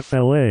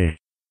 FLA.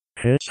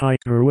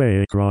 Hitchhiked her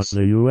way across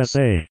the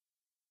USA.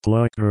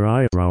 Plucked her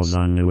eyebrows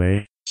on the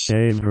way,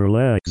 shaved her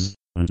legs,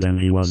 and then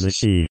he was a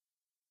she.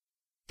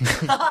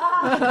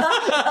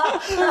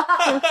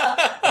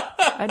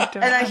 I don't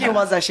And actually, it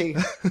was actually.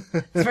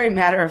 It's very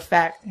matter of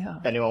fact.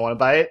 Anyone want to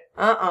bite?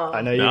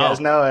 I know you No. guys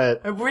know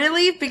it.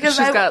 Really? Because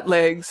She's got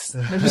legs.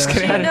 I'm just she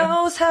kidding.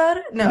 knows how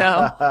to. No.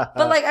 No.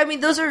 But like, I mean,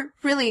 those are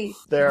really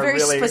They're very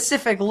really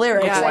specific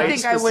lyrics. Yeah. I Quite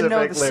think I would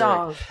know the specific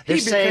song. lyric. They're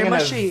He saying became in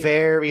a a she.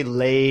 very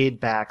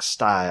laid-back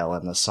style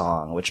in the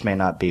song, which may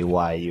not be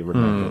why you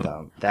remember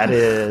them. That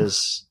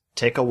is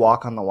Take a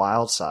Walk on the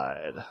Wild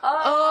Side.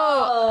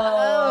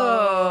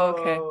 Oh,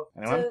 okay.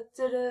 Anyone?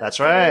 That's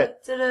right.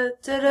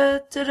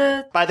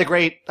 By the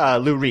great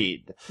Lou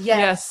Reed,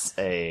 Yes.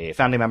 a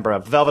founding member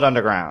of Velvet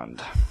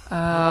Underground.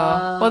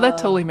 Well, that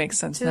totally makes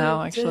sense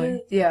now,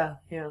 actually. Yeah.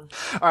 All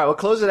right, we'll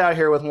close it out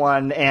here with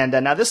one. And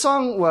now this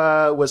song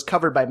was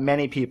covered by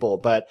many people,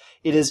 but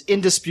it is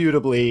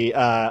indisputably,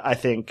 I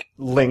think,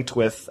 linked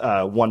with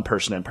one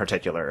person in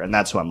particular, and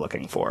that's who I'm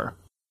looking for.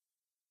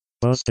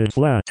 Busted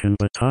flat in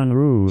Baton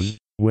Rouge,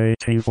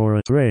 waiting for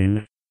a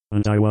train,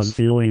 and I was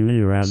feeling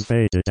near as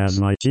faded as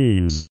my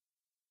jeans.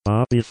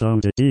 Bobby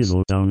thumbed a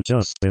diesel down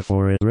just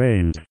before it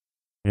rained.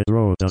 It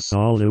rode us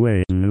all the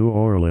way to New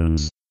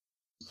Orleans.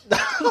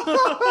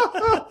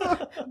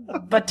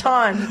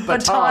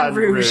 Baton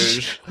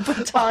Rouge.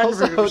 Baton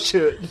Also Rouge.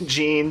 to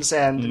jeans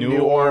and New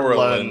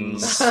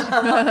Orleans.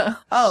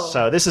 Oh.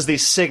 So this is the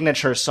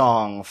signature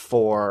song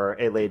for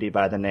a lady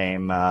by the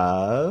name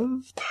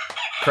of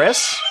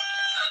Chris?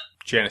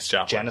 Janis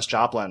Joplin. Janis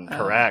Joplin,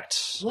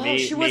 correct. Whoa,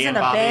 she was me in and a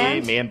Bobby,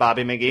 band? Me and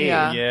Bobby McGee.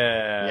 Yeah.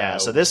 Yeah.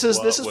 So this is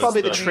What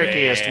probably the was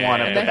trickiest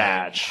one of the band?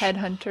 batch.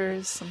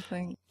 Headhunters,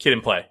 something. Kid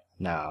and Play.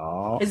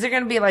 No. Is it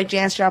going to be like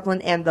Janis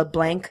Joplin and the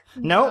blank?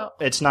 No,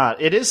 it's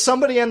not. It is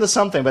somebody in the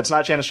something, but it's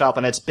not Janis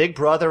Joplin. It's Big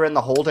Brother and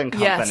the Holding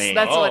Company. Yes,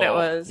 that's what it Oh.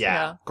 was.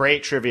 Yeah.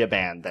 Great trivia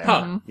band there.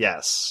 Huh.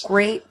 Yes.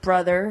 Great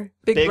Brother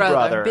Big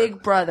Brother.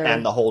 Big Brother.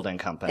 And the Holding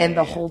Company. and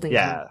the Holding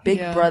Yeah. Company. Big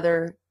Yeah.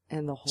 Brother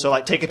and the Holding So,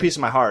 like, Take a Piece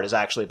of My Heart is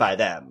actually by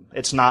them.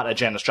 It's not a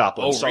Janis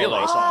Joplin Oh, solo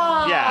really?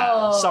 song.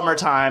 Yeah.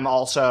 Summertime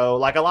also.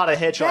 Like, a lot of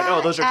hits, you're like,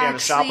 oh, those are That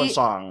Janis Joplin actually-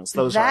 songs.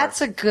 Those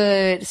That's a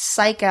good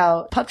psych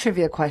out pub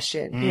trivia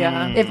question.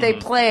 Yeah. If they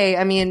play,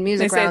 I mean, They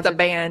music say rounds it's a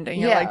band, and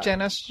you're Yeah. like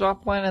Janis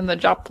Joplin and the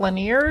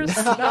Joplineers.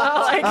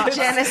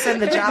 Janice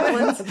and the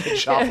Joplins. are the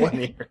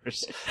Joplin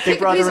years. Big Take a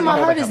Brother Piece of and the My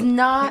Heart Holding is Company.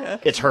 not.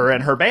 It's her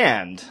and her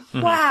band.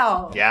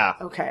 Wow. Yeah.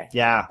 Okay.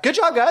 Yeah. Good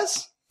job,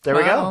 guys. There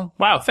we go. Wow.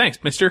 Wow, thanks,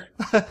 mister.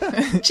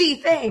 Gee,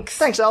 thanks.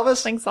 Thanks,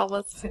 Elvis. Thanks,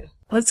 Elvis.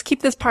 Let's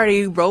keep this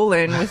party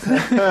rolling with.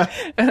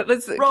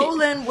 Let's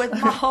Rolling with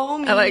my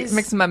homies. I like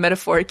mixing my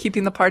metaphor,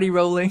 keeping the party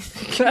rolling.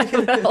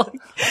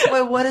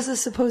 Wait, what is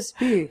this supposed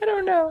to be? I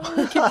don't know.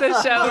 Keep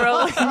the show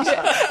rolling.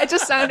 It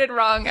just sounded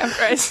wrong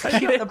after I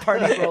said Keep it. the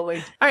party rolling.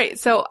 All right,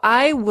 so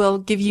I will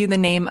give you the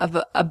name of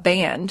a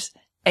band,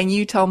 and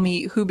you tell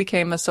me who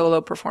became a solo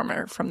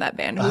performer from that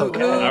band. Who All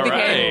became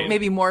right.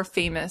 maybe more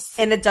famous.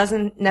 And it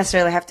doesn't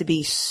necessarily have to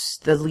be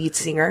the lead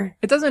singer.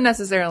 It doesn't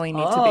necessarily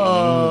need to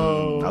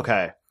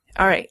Okay. be.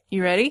 All right,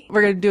 you ready?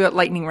 We're going to do it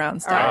lightning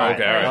round style. All right,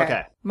 okay, all right.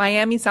 Okay.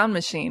 Miami Sound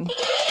Machine.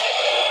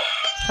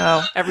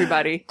 Oh,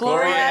 everybody.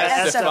 Gloria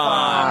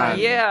Estefan.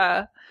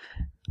 Yeah.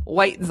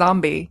 White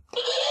Zombie.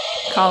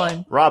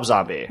 Colin. Rob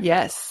Zombie.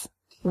 Yes.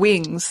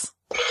 Wings.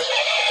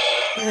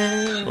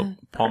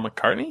 Paul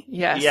McCartney?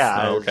 Yes.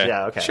 Yeah. Oh, okay.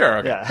 Yeah. Okay. Sure,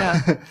 okay.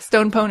 Yeah. Yeah.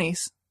 Stone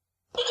Ponies.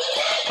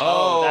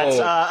 Oh, That's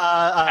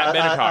Pat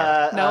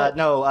Benatar.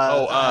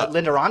 no.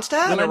 Linda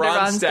Ronstadt. Linda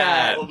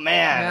Ronstadt. Oh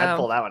man, Yeah. I'd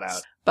pull that one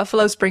out.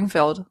 Buffalo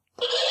Springfield.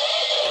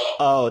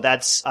 Oh,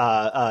 that's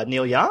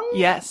Neil Young.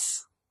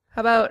 Yes.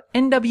 How about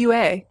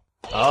NWA?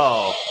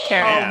 Oh,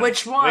 Karen. man.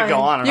 which one? We go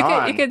on and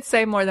on. You could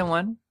say more than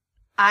one.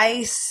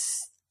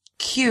 Ice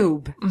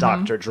Cube.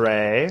 Dr.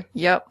 Dre,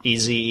 Yep.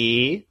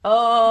 Eazy-E.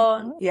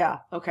 Oh, yeah.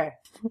 Okay.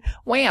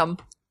 Wham.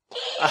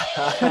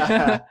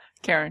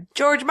 Karen.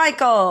 George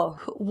Michael.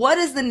 What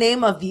is the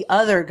name of the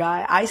other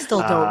guy? I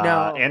still don't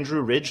know.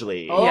 Andrew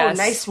Ridgely, Oh, Yes.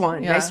 nice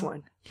one. Yeah. Nice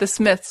one. The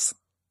Smiths.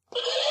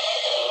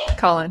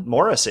 Colin.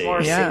 Morrissey.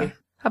 Morrissey. Yeah.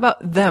 How about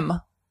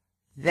them?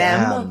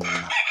 Them.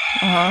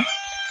 Uh-huh.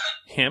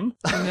 Him?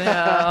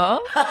 No.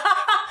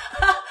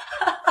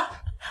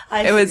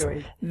 I It see was where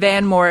you-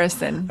 Van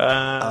Morrison.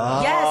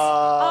 Yes.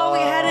 Oh, we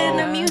had it in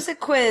a music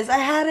quiz. I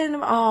had it in.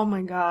 Oh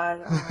my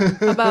god.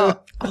 How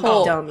about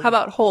Hole? dummy. How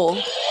about Hole?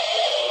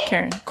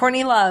 Karen.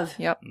 Courtney Love.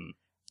 Yep.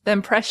 The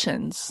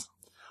Impressions.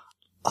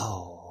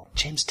 Oh,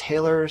 James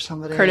Taylor or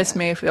somebody. Curtis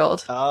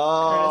Mayfield.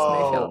 Oh,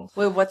 Curtis Mayfield.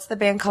 Wait, what's the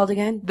band called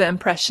again? The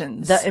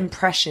Impressions. The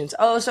Impressions.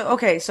 Oh, so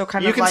okay, so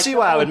kind You of can like see the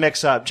why I whole- would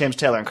mix up James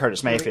Taylor and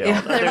Curtis Mayfield.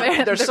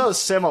 Yeah. They're so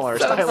similar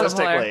so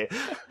stylistically.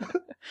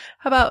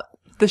 How about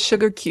the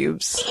Sugar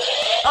Cubes?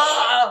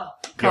 Oh,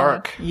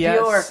 Bjork. Yes.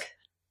 Bjork.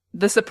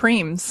 The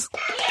Supremes.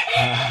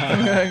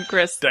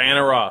 Chris.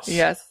 Diana Ross.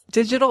 Yes.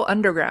 Digital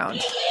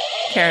Underground.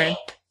 Karen.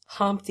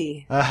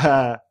 Humpty.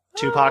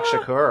 Tupac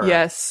Shakur.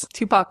 Yes.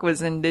 Tupac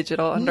was in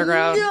Digital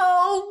Underground.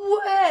 No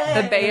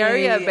way. The Bay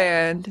Area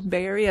band.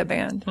 Bay Area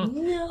band.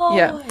 No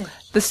Yeah. way.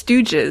 The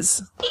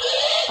Stooges.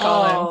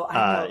 Colin. Oh,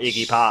 I know.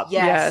 Iggy Pop.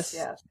 Yes.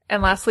 Yes.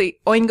 And lastly,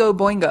 Oingo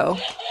Boingo.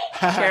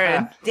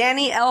 Karen.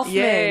 Danny Elfman.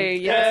 Yay.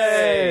 Yes.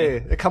 Hey,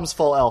 it comes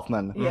full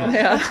Elfman.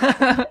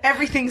 Yeah.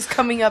 Everything's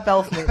coming up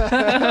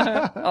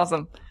Elfman.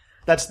 Awesome.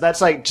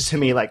 That's like, to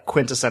me, like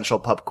quintessential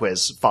pub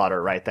quiz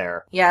fodder right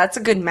there. Yeah, that's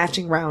a good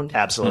matching round.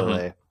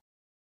 Absolutely.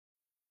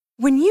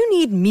 When you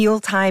need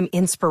mealtime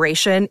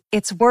inspiration,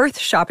 it's worth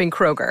shopping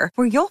Kroger,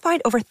 where you'll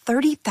find over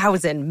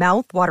 30,000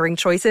 mouth-watering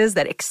choices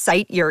that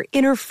excite your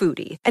inner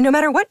foodie. And no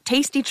matter what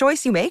tasty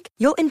choice you make,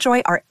 you'll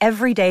enjoy our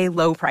everyday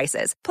low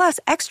prices, plus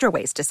extra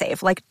ways to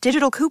save, like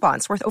digital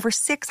coupons worth over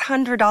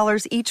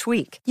 $600 each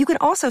week. You can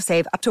also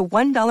save up to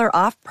 $1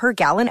 off per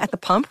gallon at the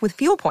pump with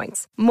fuel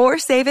points. More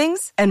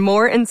savings and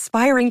more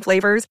inspiring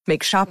flavors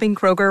make shopping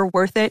Kroger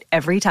worth it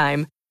every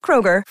time.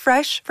 Kroger,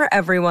 fresh for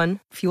everyone.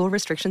 Fuel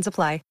restrictions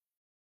apply.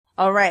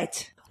 All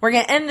right. We're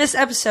going to end this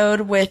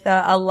episode with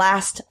a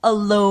last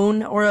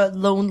alone or a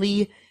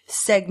lonely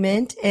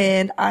segment.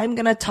 And I'm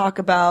going to talk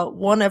about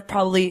one of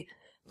probably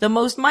the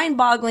most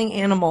mind-boggling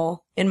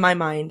animal in my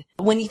mind.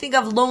 When you think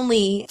of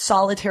lonely,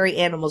 solitary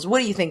animals, what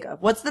do you think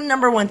of? What's the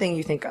number one thing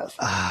you think of?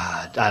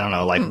 I don't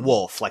know, like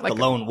wolf, like the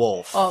lone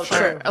wolf. Oh,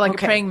 true. Or like a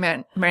praying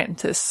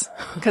mantis,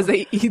 because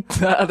they eat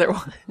the other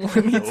one.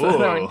 One eats the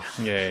other one.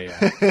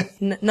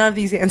 Yeah. None of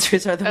these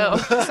answers are the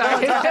ones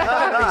Sorry.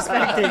 I'm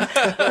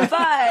expecting.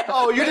 But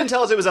Oh, you didn't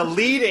tell us it was a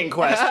leading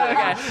question.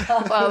 Okay.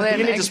 Well, then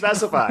You need to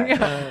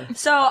specify.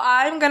 so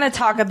I'm going to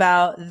talk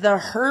about the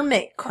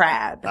hermit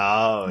crab.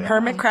 Oh, yeah.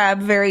 Hermit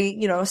crab,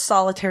 very,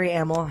 solitary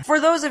animal.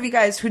 For those of you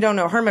guys who don't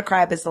know, hermit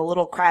crab is the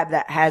little crab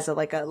that has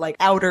a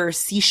outer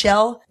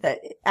seashell that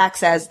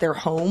acts as their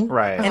home.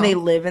 Right. And they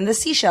live in the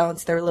seashell.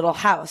 It's their little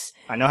house.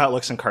 I know how it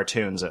looks in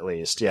cartoons, at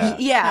least. Yeah.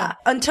 Yeah.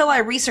 Until I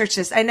researched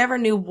this, I never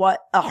knew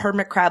what a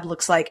hermit crab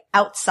looks like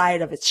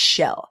outside of its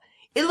shell.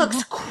 It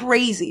looks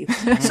crazy.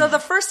 So the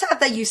first half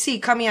that you see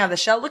coming out of the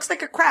shell looks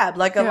like a crab,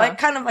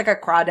 kind of like a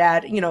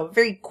crawdad,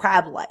 very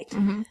crab-like.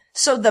 Mm-hmm.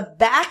 So the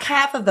back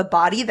half of the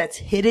body that's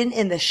hidden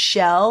in the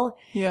shell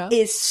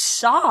is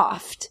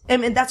soft. I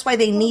mean, that's why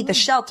they need the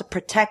shell to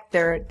protect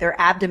their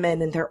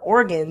abdomen and their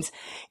organs.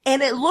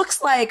 And it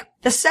looks like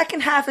the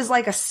second half is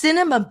like a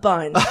cinnamon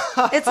bun.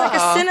 It's like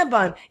a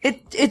cinnabon.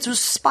 It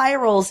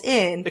spirals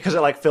in. Because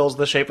it fills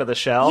the shape of the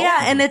shell? Yeah,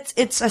 and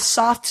it's a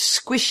soft,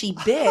 squishy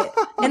bit.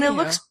 And it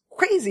looks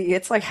crazy.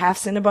 It's like half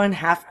cinnabon,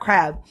 half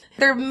crab.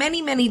 There are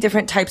many, many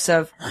different types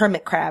of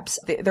hermit crabs.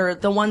 There are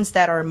the ones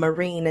that are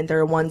marine and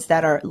there are ones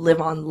that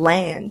live on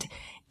land.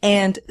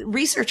 And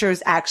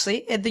researchers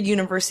actually at the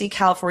University of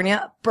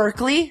California,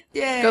 Berkeley,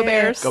 Go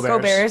Bears. Go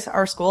Bears,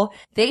 our school,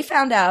 they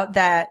found out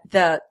that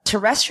the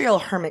terrestrial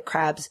hermit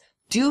crabs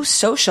do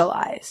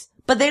socialize.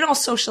 But they don't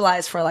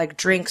socialize for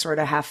drinks or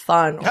to have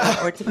fun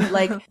or to be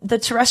the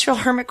terrestrial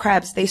hermit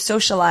crabs, they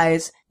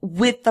socialize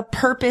with the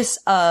purpose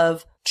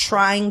of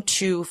trying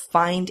to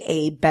find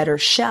a better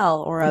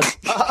shell or a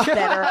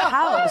better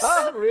house.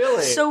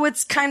 Really? So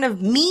it's kind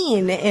of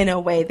mean in a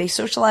way. They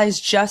socialize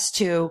just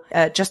to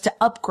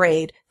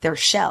upgrade their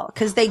shell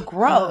because they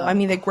grow. I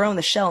mean, they grow in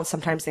the shell and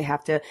sometimes they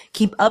have to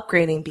keep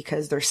upgrading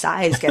because their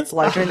size gets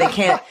larger and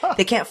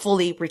they can't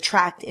fully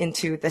retract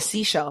into the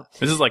seashell.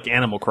 This is like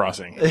Animal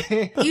Crossing.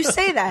 You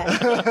say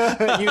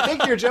that. You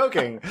think you're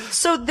joking.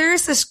 So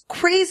there's this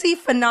crazy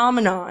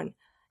phenomenon.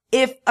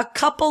 If a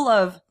couple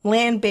of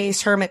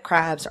land-based hermit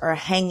crabs are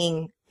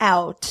hanging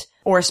out,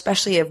 or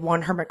especially if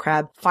one hermit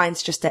crab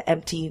finds just an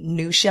empty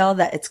new shell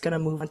that it's going to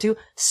move onto,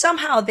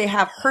 somehow they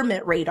have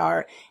hermit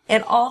radar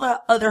and all the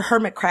other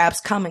hermit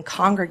crabs come and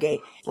congregate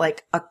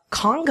like a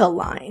conga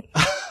line.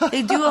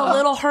 They do a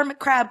little hermit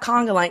crab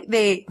conga line.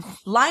 They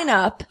line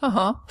up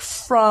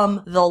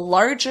from the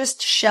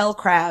largest shell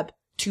crab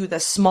to the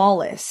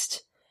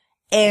smallest.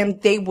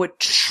 And they would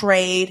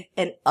trade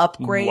and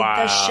upgrade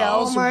the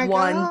shells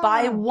one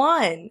by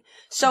one.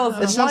 So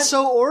if it sounds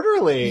so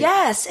orderly.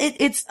 Yes,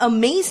 it's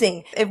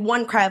amazing. If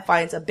one crab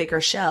finds a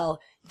bigger shell,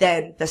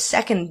 then the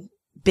second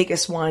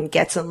biggest one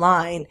gets in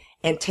line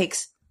and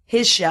takes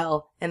his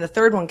shell, and the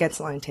third one gets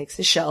in line and takes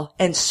his shell,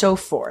 and so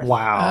forth.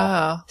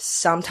 Wow.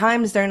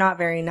 Sometimes they're not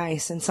very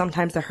nice, and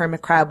sometimes the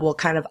hermit crab will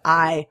kind of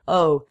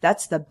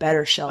that's the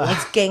better shell.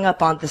 Let's gang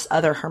up on this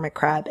other hermit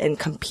crab and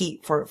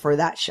compete for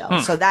that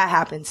shell. So that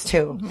happens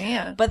too.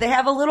 Man. But they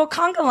have a little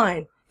conga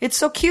line. It's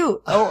so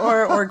cute.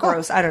 Or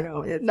gross. I don't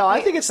know. No,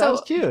 I think it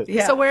sounds cute.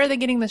 Yeah. So where are they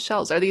getting the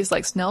shells? Are these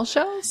like snail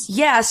shells?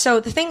 Yeah.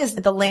 So the thing is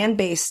the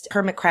land-based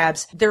hermit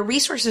crabs, their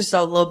resources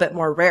are a little bit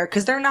more rare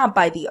because they're not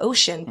by the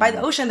ocean. By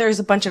the ocean, there's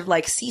a bunch of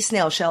sea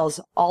snail shells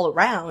all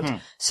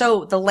around.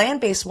 So the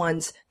land-based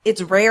ones, it's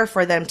rare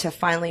for them to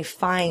finally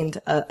find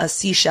a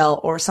seashell,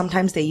 or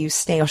sometimes they use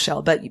snail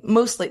shell, but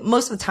most of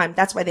the time,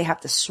 that's why they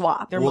have to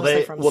swap. They're Will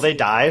they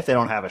die if they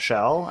don't have a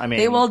shell? I mean,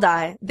 they will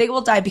die. They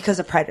will die because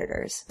of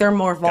predators. They're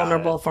more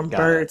vulnerable from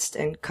birds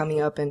and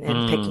coming up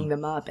and picking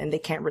them up, and they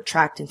can't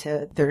retract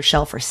into their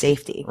shell for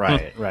safety.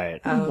 Right.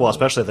 Well,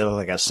 especially if they look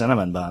like a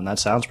cinnamon bun. That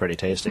sounds pretty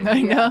tasty.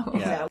 I know.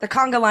 Yeah. The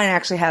conga line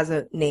actually has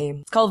a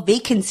name. It's called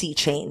vacancy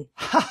chain.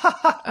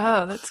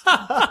 Oh,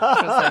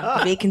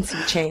 that's Vacancy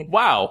chain.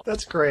 Wow.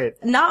 That's great.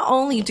 Not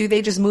only do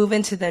they just move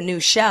into the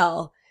new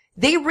shell,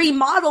 they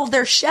remodel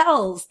their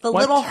shells. The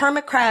little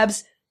hermit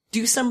crabs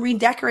do some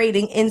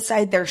redecorating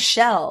inside their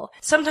shell.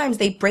 Sometimes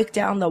they break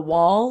down the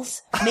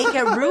walls, make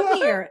it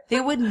roomier. They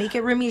would make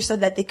it roomier so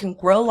that they can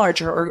grow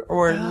larger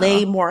or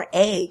lay more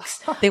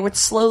eggs. They would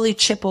slowly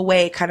chip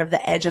away kind of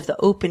the edge of the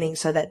opening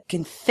so that it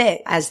can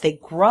fit as they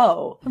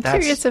grow. I'm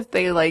curious if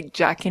they like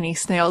jack any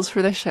snails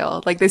for the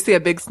shell. Like they see a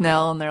big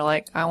snail and they're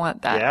like, I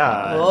want that.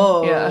 Yeah.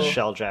 Whoa. Yeah.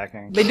 Shell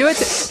jacking. They do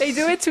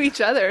it to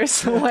each other.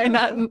 So why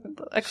not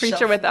a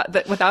creature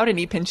without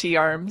any pinchy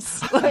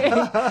arms?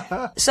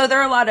 So there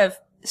are a lot of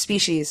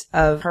species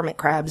of hermit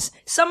crabs.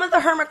 Some of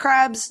the hermit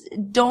crabs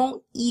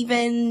don't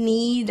even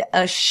need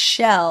a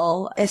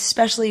shell,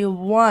 especially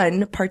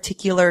one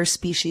particular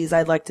species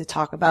I'd like to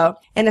talk about,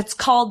 and it's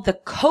called the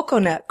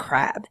coconut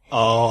crab.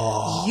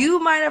 Oh. You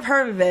might have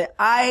heard of it.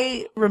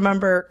 I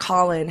remember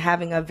Colin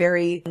having a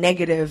very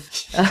negative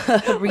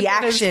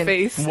reaction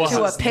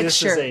to a picture.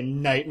 This is a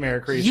nightmare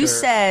creature. You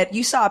said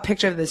you saw a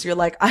picture of this. You're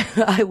like,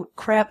 I would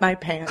crap my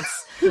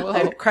pants.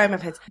 I would cry my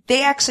pants.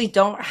 They actually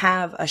don't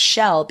have a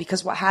shell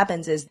because what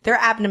happens is their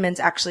abdomens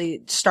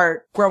actually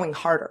start growing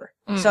harder.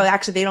 So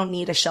actually they don't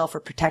need a shell for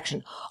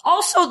protection.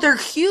 Also, they're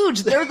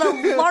huge. They're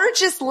the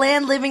largest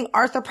land-living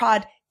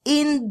arthropod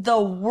in the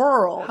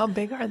world. How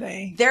big are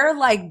they? They're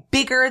like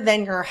bigger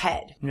than your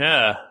head.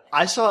 Yeah.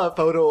 I saw a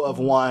photo of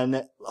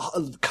one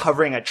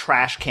covering a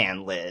trash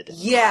can lid.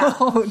 Yeah.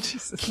 Oh,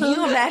 Jesus. Can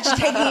you imagine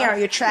taking out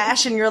your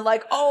trash and you're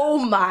like, oh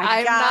my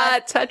I'm God.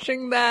 not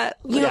touching that.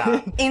 You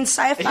know, in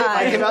sci-fi. If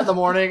I came out in the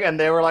morning and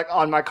they were like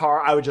on my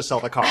car, I would just sell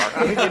the car.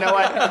 I mean, you know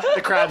what?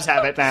 The crabs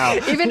have it now.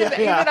 Even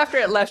after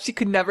it left, she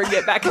could never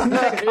get back in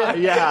that car.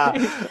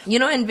 Yeah. You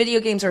know, in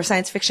video games or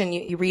science fiction,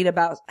 you read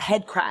about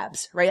head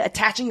crabs, right?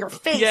 Attaching your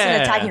face Yeah.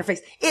 and attacking your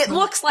face. It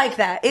looks like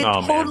that. It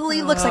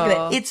totally looks like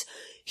that. It's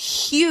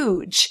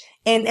huge.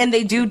 And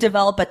they do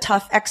develop a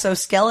tough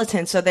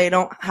exoskeleton so they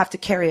don't have to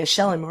carry a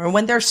shell anymore. And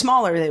when they're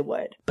smaller, they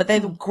would. But they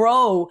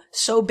grow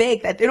so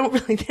big that they don't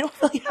really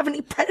have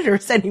any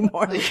predators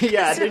anymore.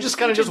 Yeah, they're just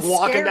kind of just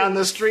walking scary. down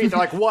the street. They're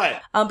like, what?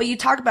 But you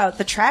talk about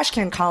the trash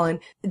can,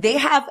 Colin. They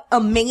have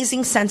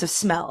amazing sense of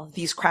smell,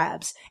 these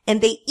crabs. And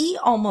they eat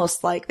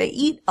they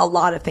eat a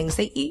lot of things.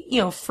 They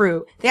eat,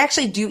 fruit. They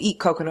actually do eat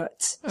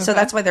coconuts. Okay. So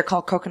that's why they're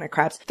called coconut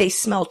crabs. They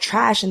smell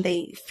trash and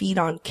they feed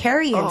on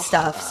carrion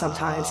stuff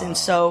sometimes. And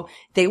so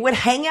they would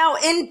hang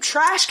out in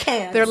trash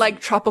cans. They're like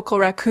tropical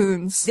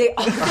raccoons. They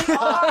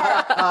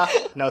are.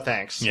 No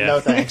thanks. Yeah. No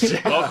thanks.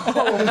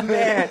 Oh,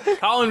 man.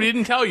 Colin, we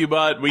didn't tell you,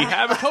 but we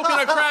have a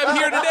coconut crab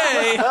here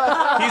today.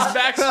 He's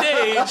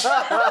backstage.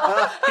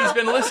 He's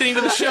been listening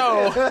to the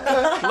show.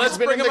 Let's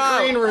bring him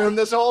out. Green room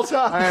this whole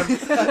time.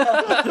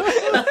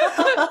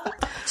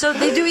 So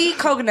they do eat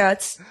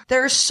coconuts.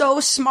 They're so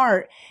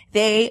smart.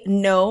 They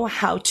know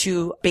how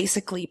to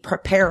basically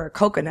prepare a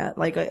coconut.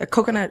 Like a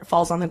coconut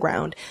falls on the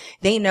ground.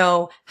 They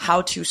know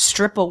how to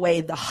strip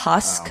away the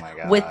husk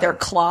with their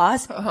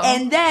claws.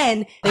 And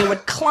then they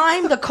would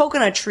climb the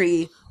coconut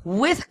tree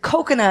with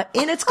coconut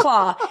in its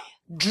claw,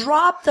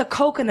 drop the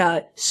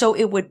coconut so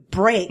it would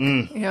break.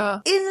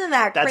 Yeah. Isn't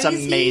that That's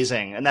crazy?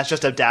 amazing. And that's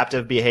just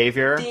adaptive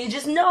behavior. They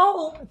just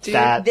know. Dude,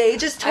 They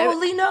just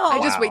totally know.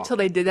 I just wait till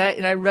they did that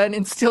and I run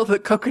and steal the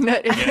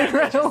coconut and then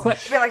run away.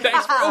 Be like,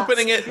 Thanks for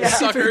opening it,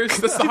 suckers.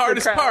 That's the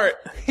hardest part.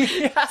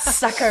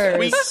 suckers.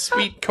 Sweet,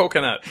 sweet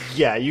coconut.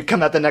 Yeah, you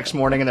come out the next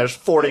morning and there's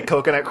 40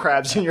 coconut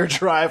crabs in your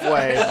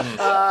driveway.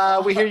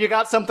 We hear you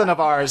got something of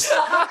ours.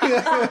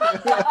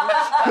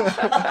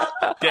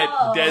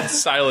 Dead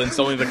silence,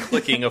 only the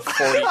clicking of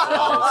 40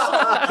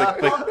 claws.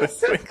 Click,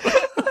 click,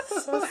 click.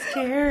 So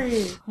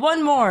scary.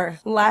 One more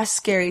last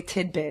scary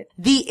tidbit.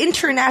 The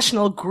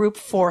International Group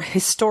for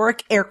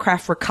Historic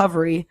Aircraft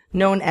Recovery,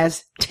 known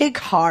as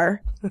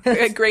TIGHAR.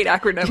 A great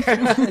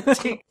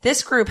acronym.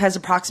 This group has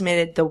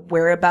approximated the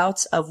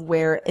whereabouts of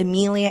where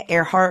Amelia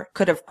Earhart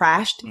could have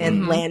crashed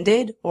and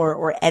landed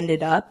or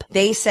ended up.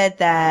 They said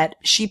that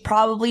she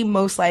probably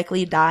most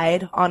likely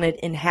died on an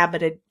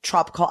inhabited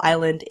tropical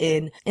island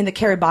in the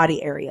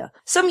Kiribati area.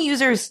 Some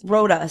users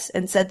wrote us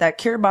and said that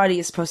Kiribati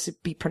is supposed to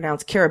be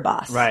pronounced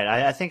Kiribati. Right.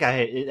 I think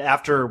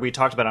after we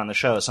talked about it on the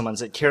show, someone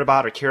said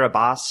Kiribati or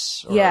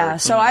Kiribati. Yeah.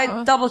 So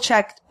I double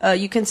checked.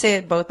 You can say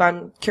it both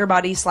on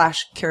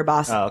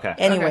Kiribati/Kiribati. Oh, okay.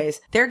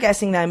 Anyways, they're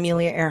guessing that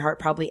Amelia Earhart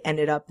probably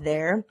ended up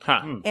there.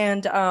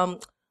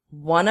 And,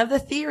 one of the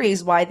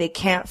theories why they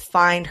can't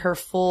find her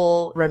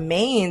full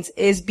remains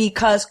is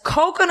because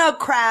coconut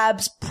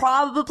crabs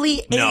probably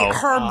ate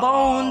her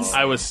bones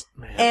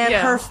and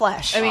her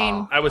flesh. I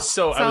mean, I was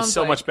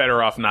so much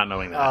better off not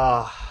knowing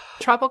that.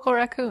 tropical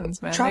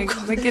raccoons, man.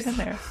 They get in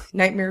there.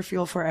 Nightmare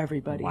fuel for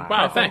everybody.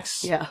 Wow,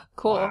 thanks. Yeah.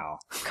 Cool. Wow.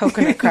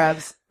 Coconut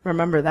crabs.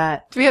 Remember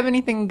that. Do we have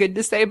anything good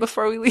to say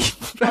before we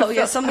leave? Oh,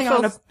 yeah. Something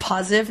on a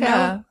positive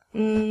note.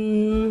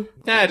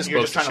 Nah, just You're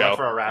close just the trying to show. look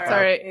for a wrap up.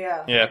 Sorry.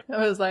 Yeah.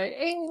 I was like,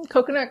 hey,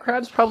 coconut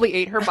crabs probably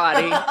ate her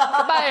body.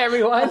 Goodbye,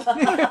 everyone.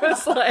 It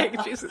was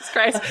like, Jesus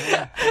Christ.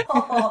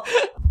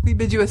 We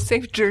bid you a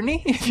safe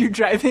journey if you're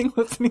driving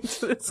listening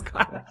to this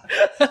car.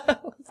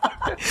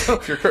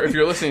 If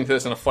you're listening to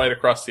this on a flight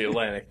across the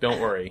Atlantic,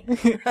 don't worry. I'm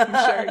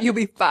sure you'll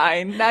be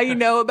fine. Now you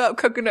know about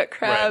coconut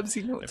crabs.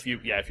 Right. You know If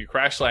you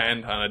crash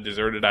land on a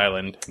deserted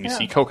island and you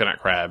see coconut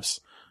crabs,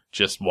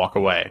 just walk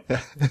away.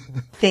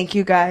 Thank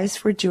you guys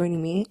for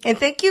joining me. And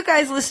thank you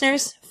guys,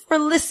 listeners, for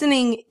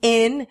listening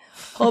in.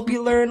 Hope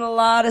you learn a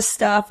lot of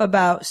stuff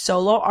about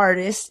solo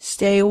artists.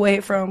 Stay away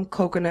from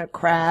coconut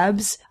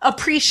crabs.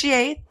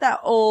 Appreciate that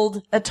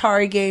old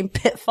Atari game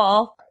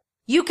Pitfall.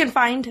 You can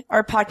find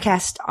our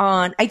podcast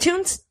on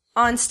iTunes,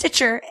 on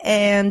Stitcher,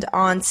 and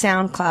on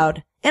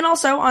SoundCloud. And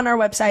also on our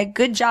website,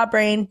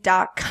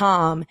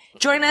 goodjobbrain.com.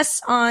 Join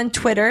us on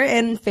Twitter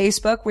and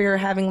Facebook. We're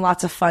having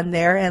lots of fun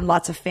there and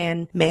lots of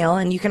fan mail.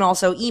 And you can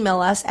also email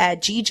us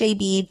at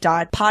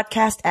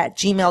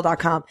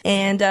gjb.podcast@gmail.com.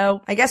 And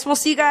I guess we'll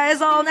see you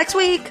guys all next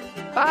week.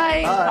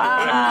 Bye.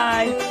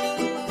 Bye.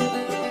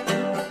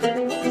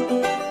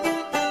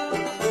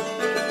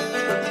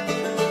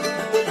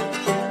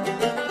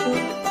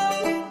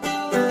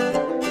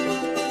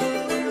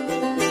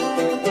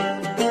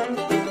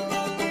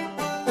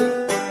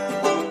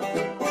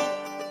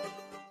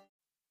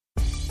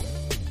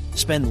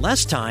 Spend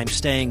less time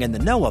staying in the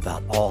know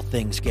about all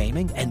things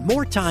gaming and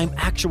more time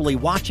actually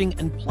watching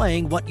and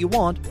playing what you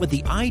want with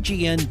the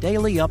IGN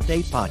Daily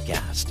Update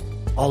podcast.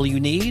 All you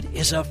need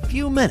is a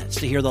few minutes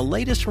to hear the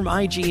latest from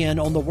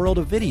IGN on the world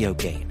of video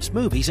games,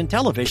 movies, and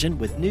television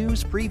with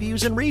news,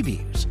 previews, and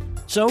reviews.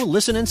 So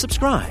listen and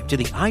subscribe to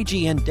the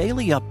IGN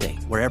Daily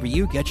Update wherever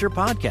you get your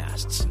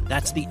podcasts.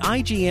 That's the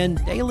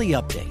IGN Daily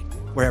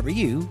Update, wherever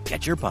you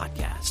get your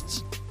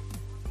podcasts.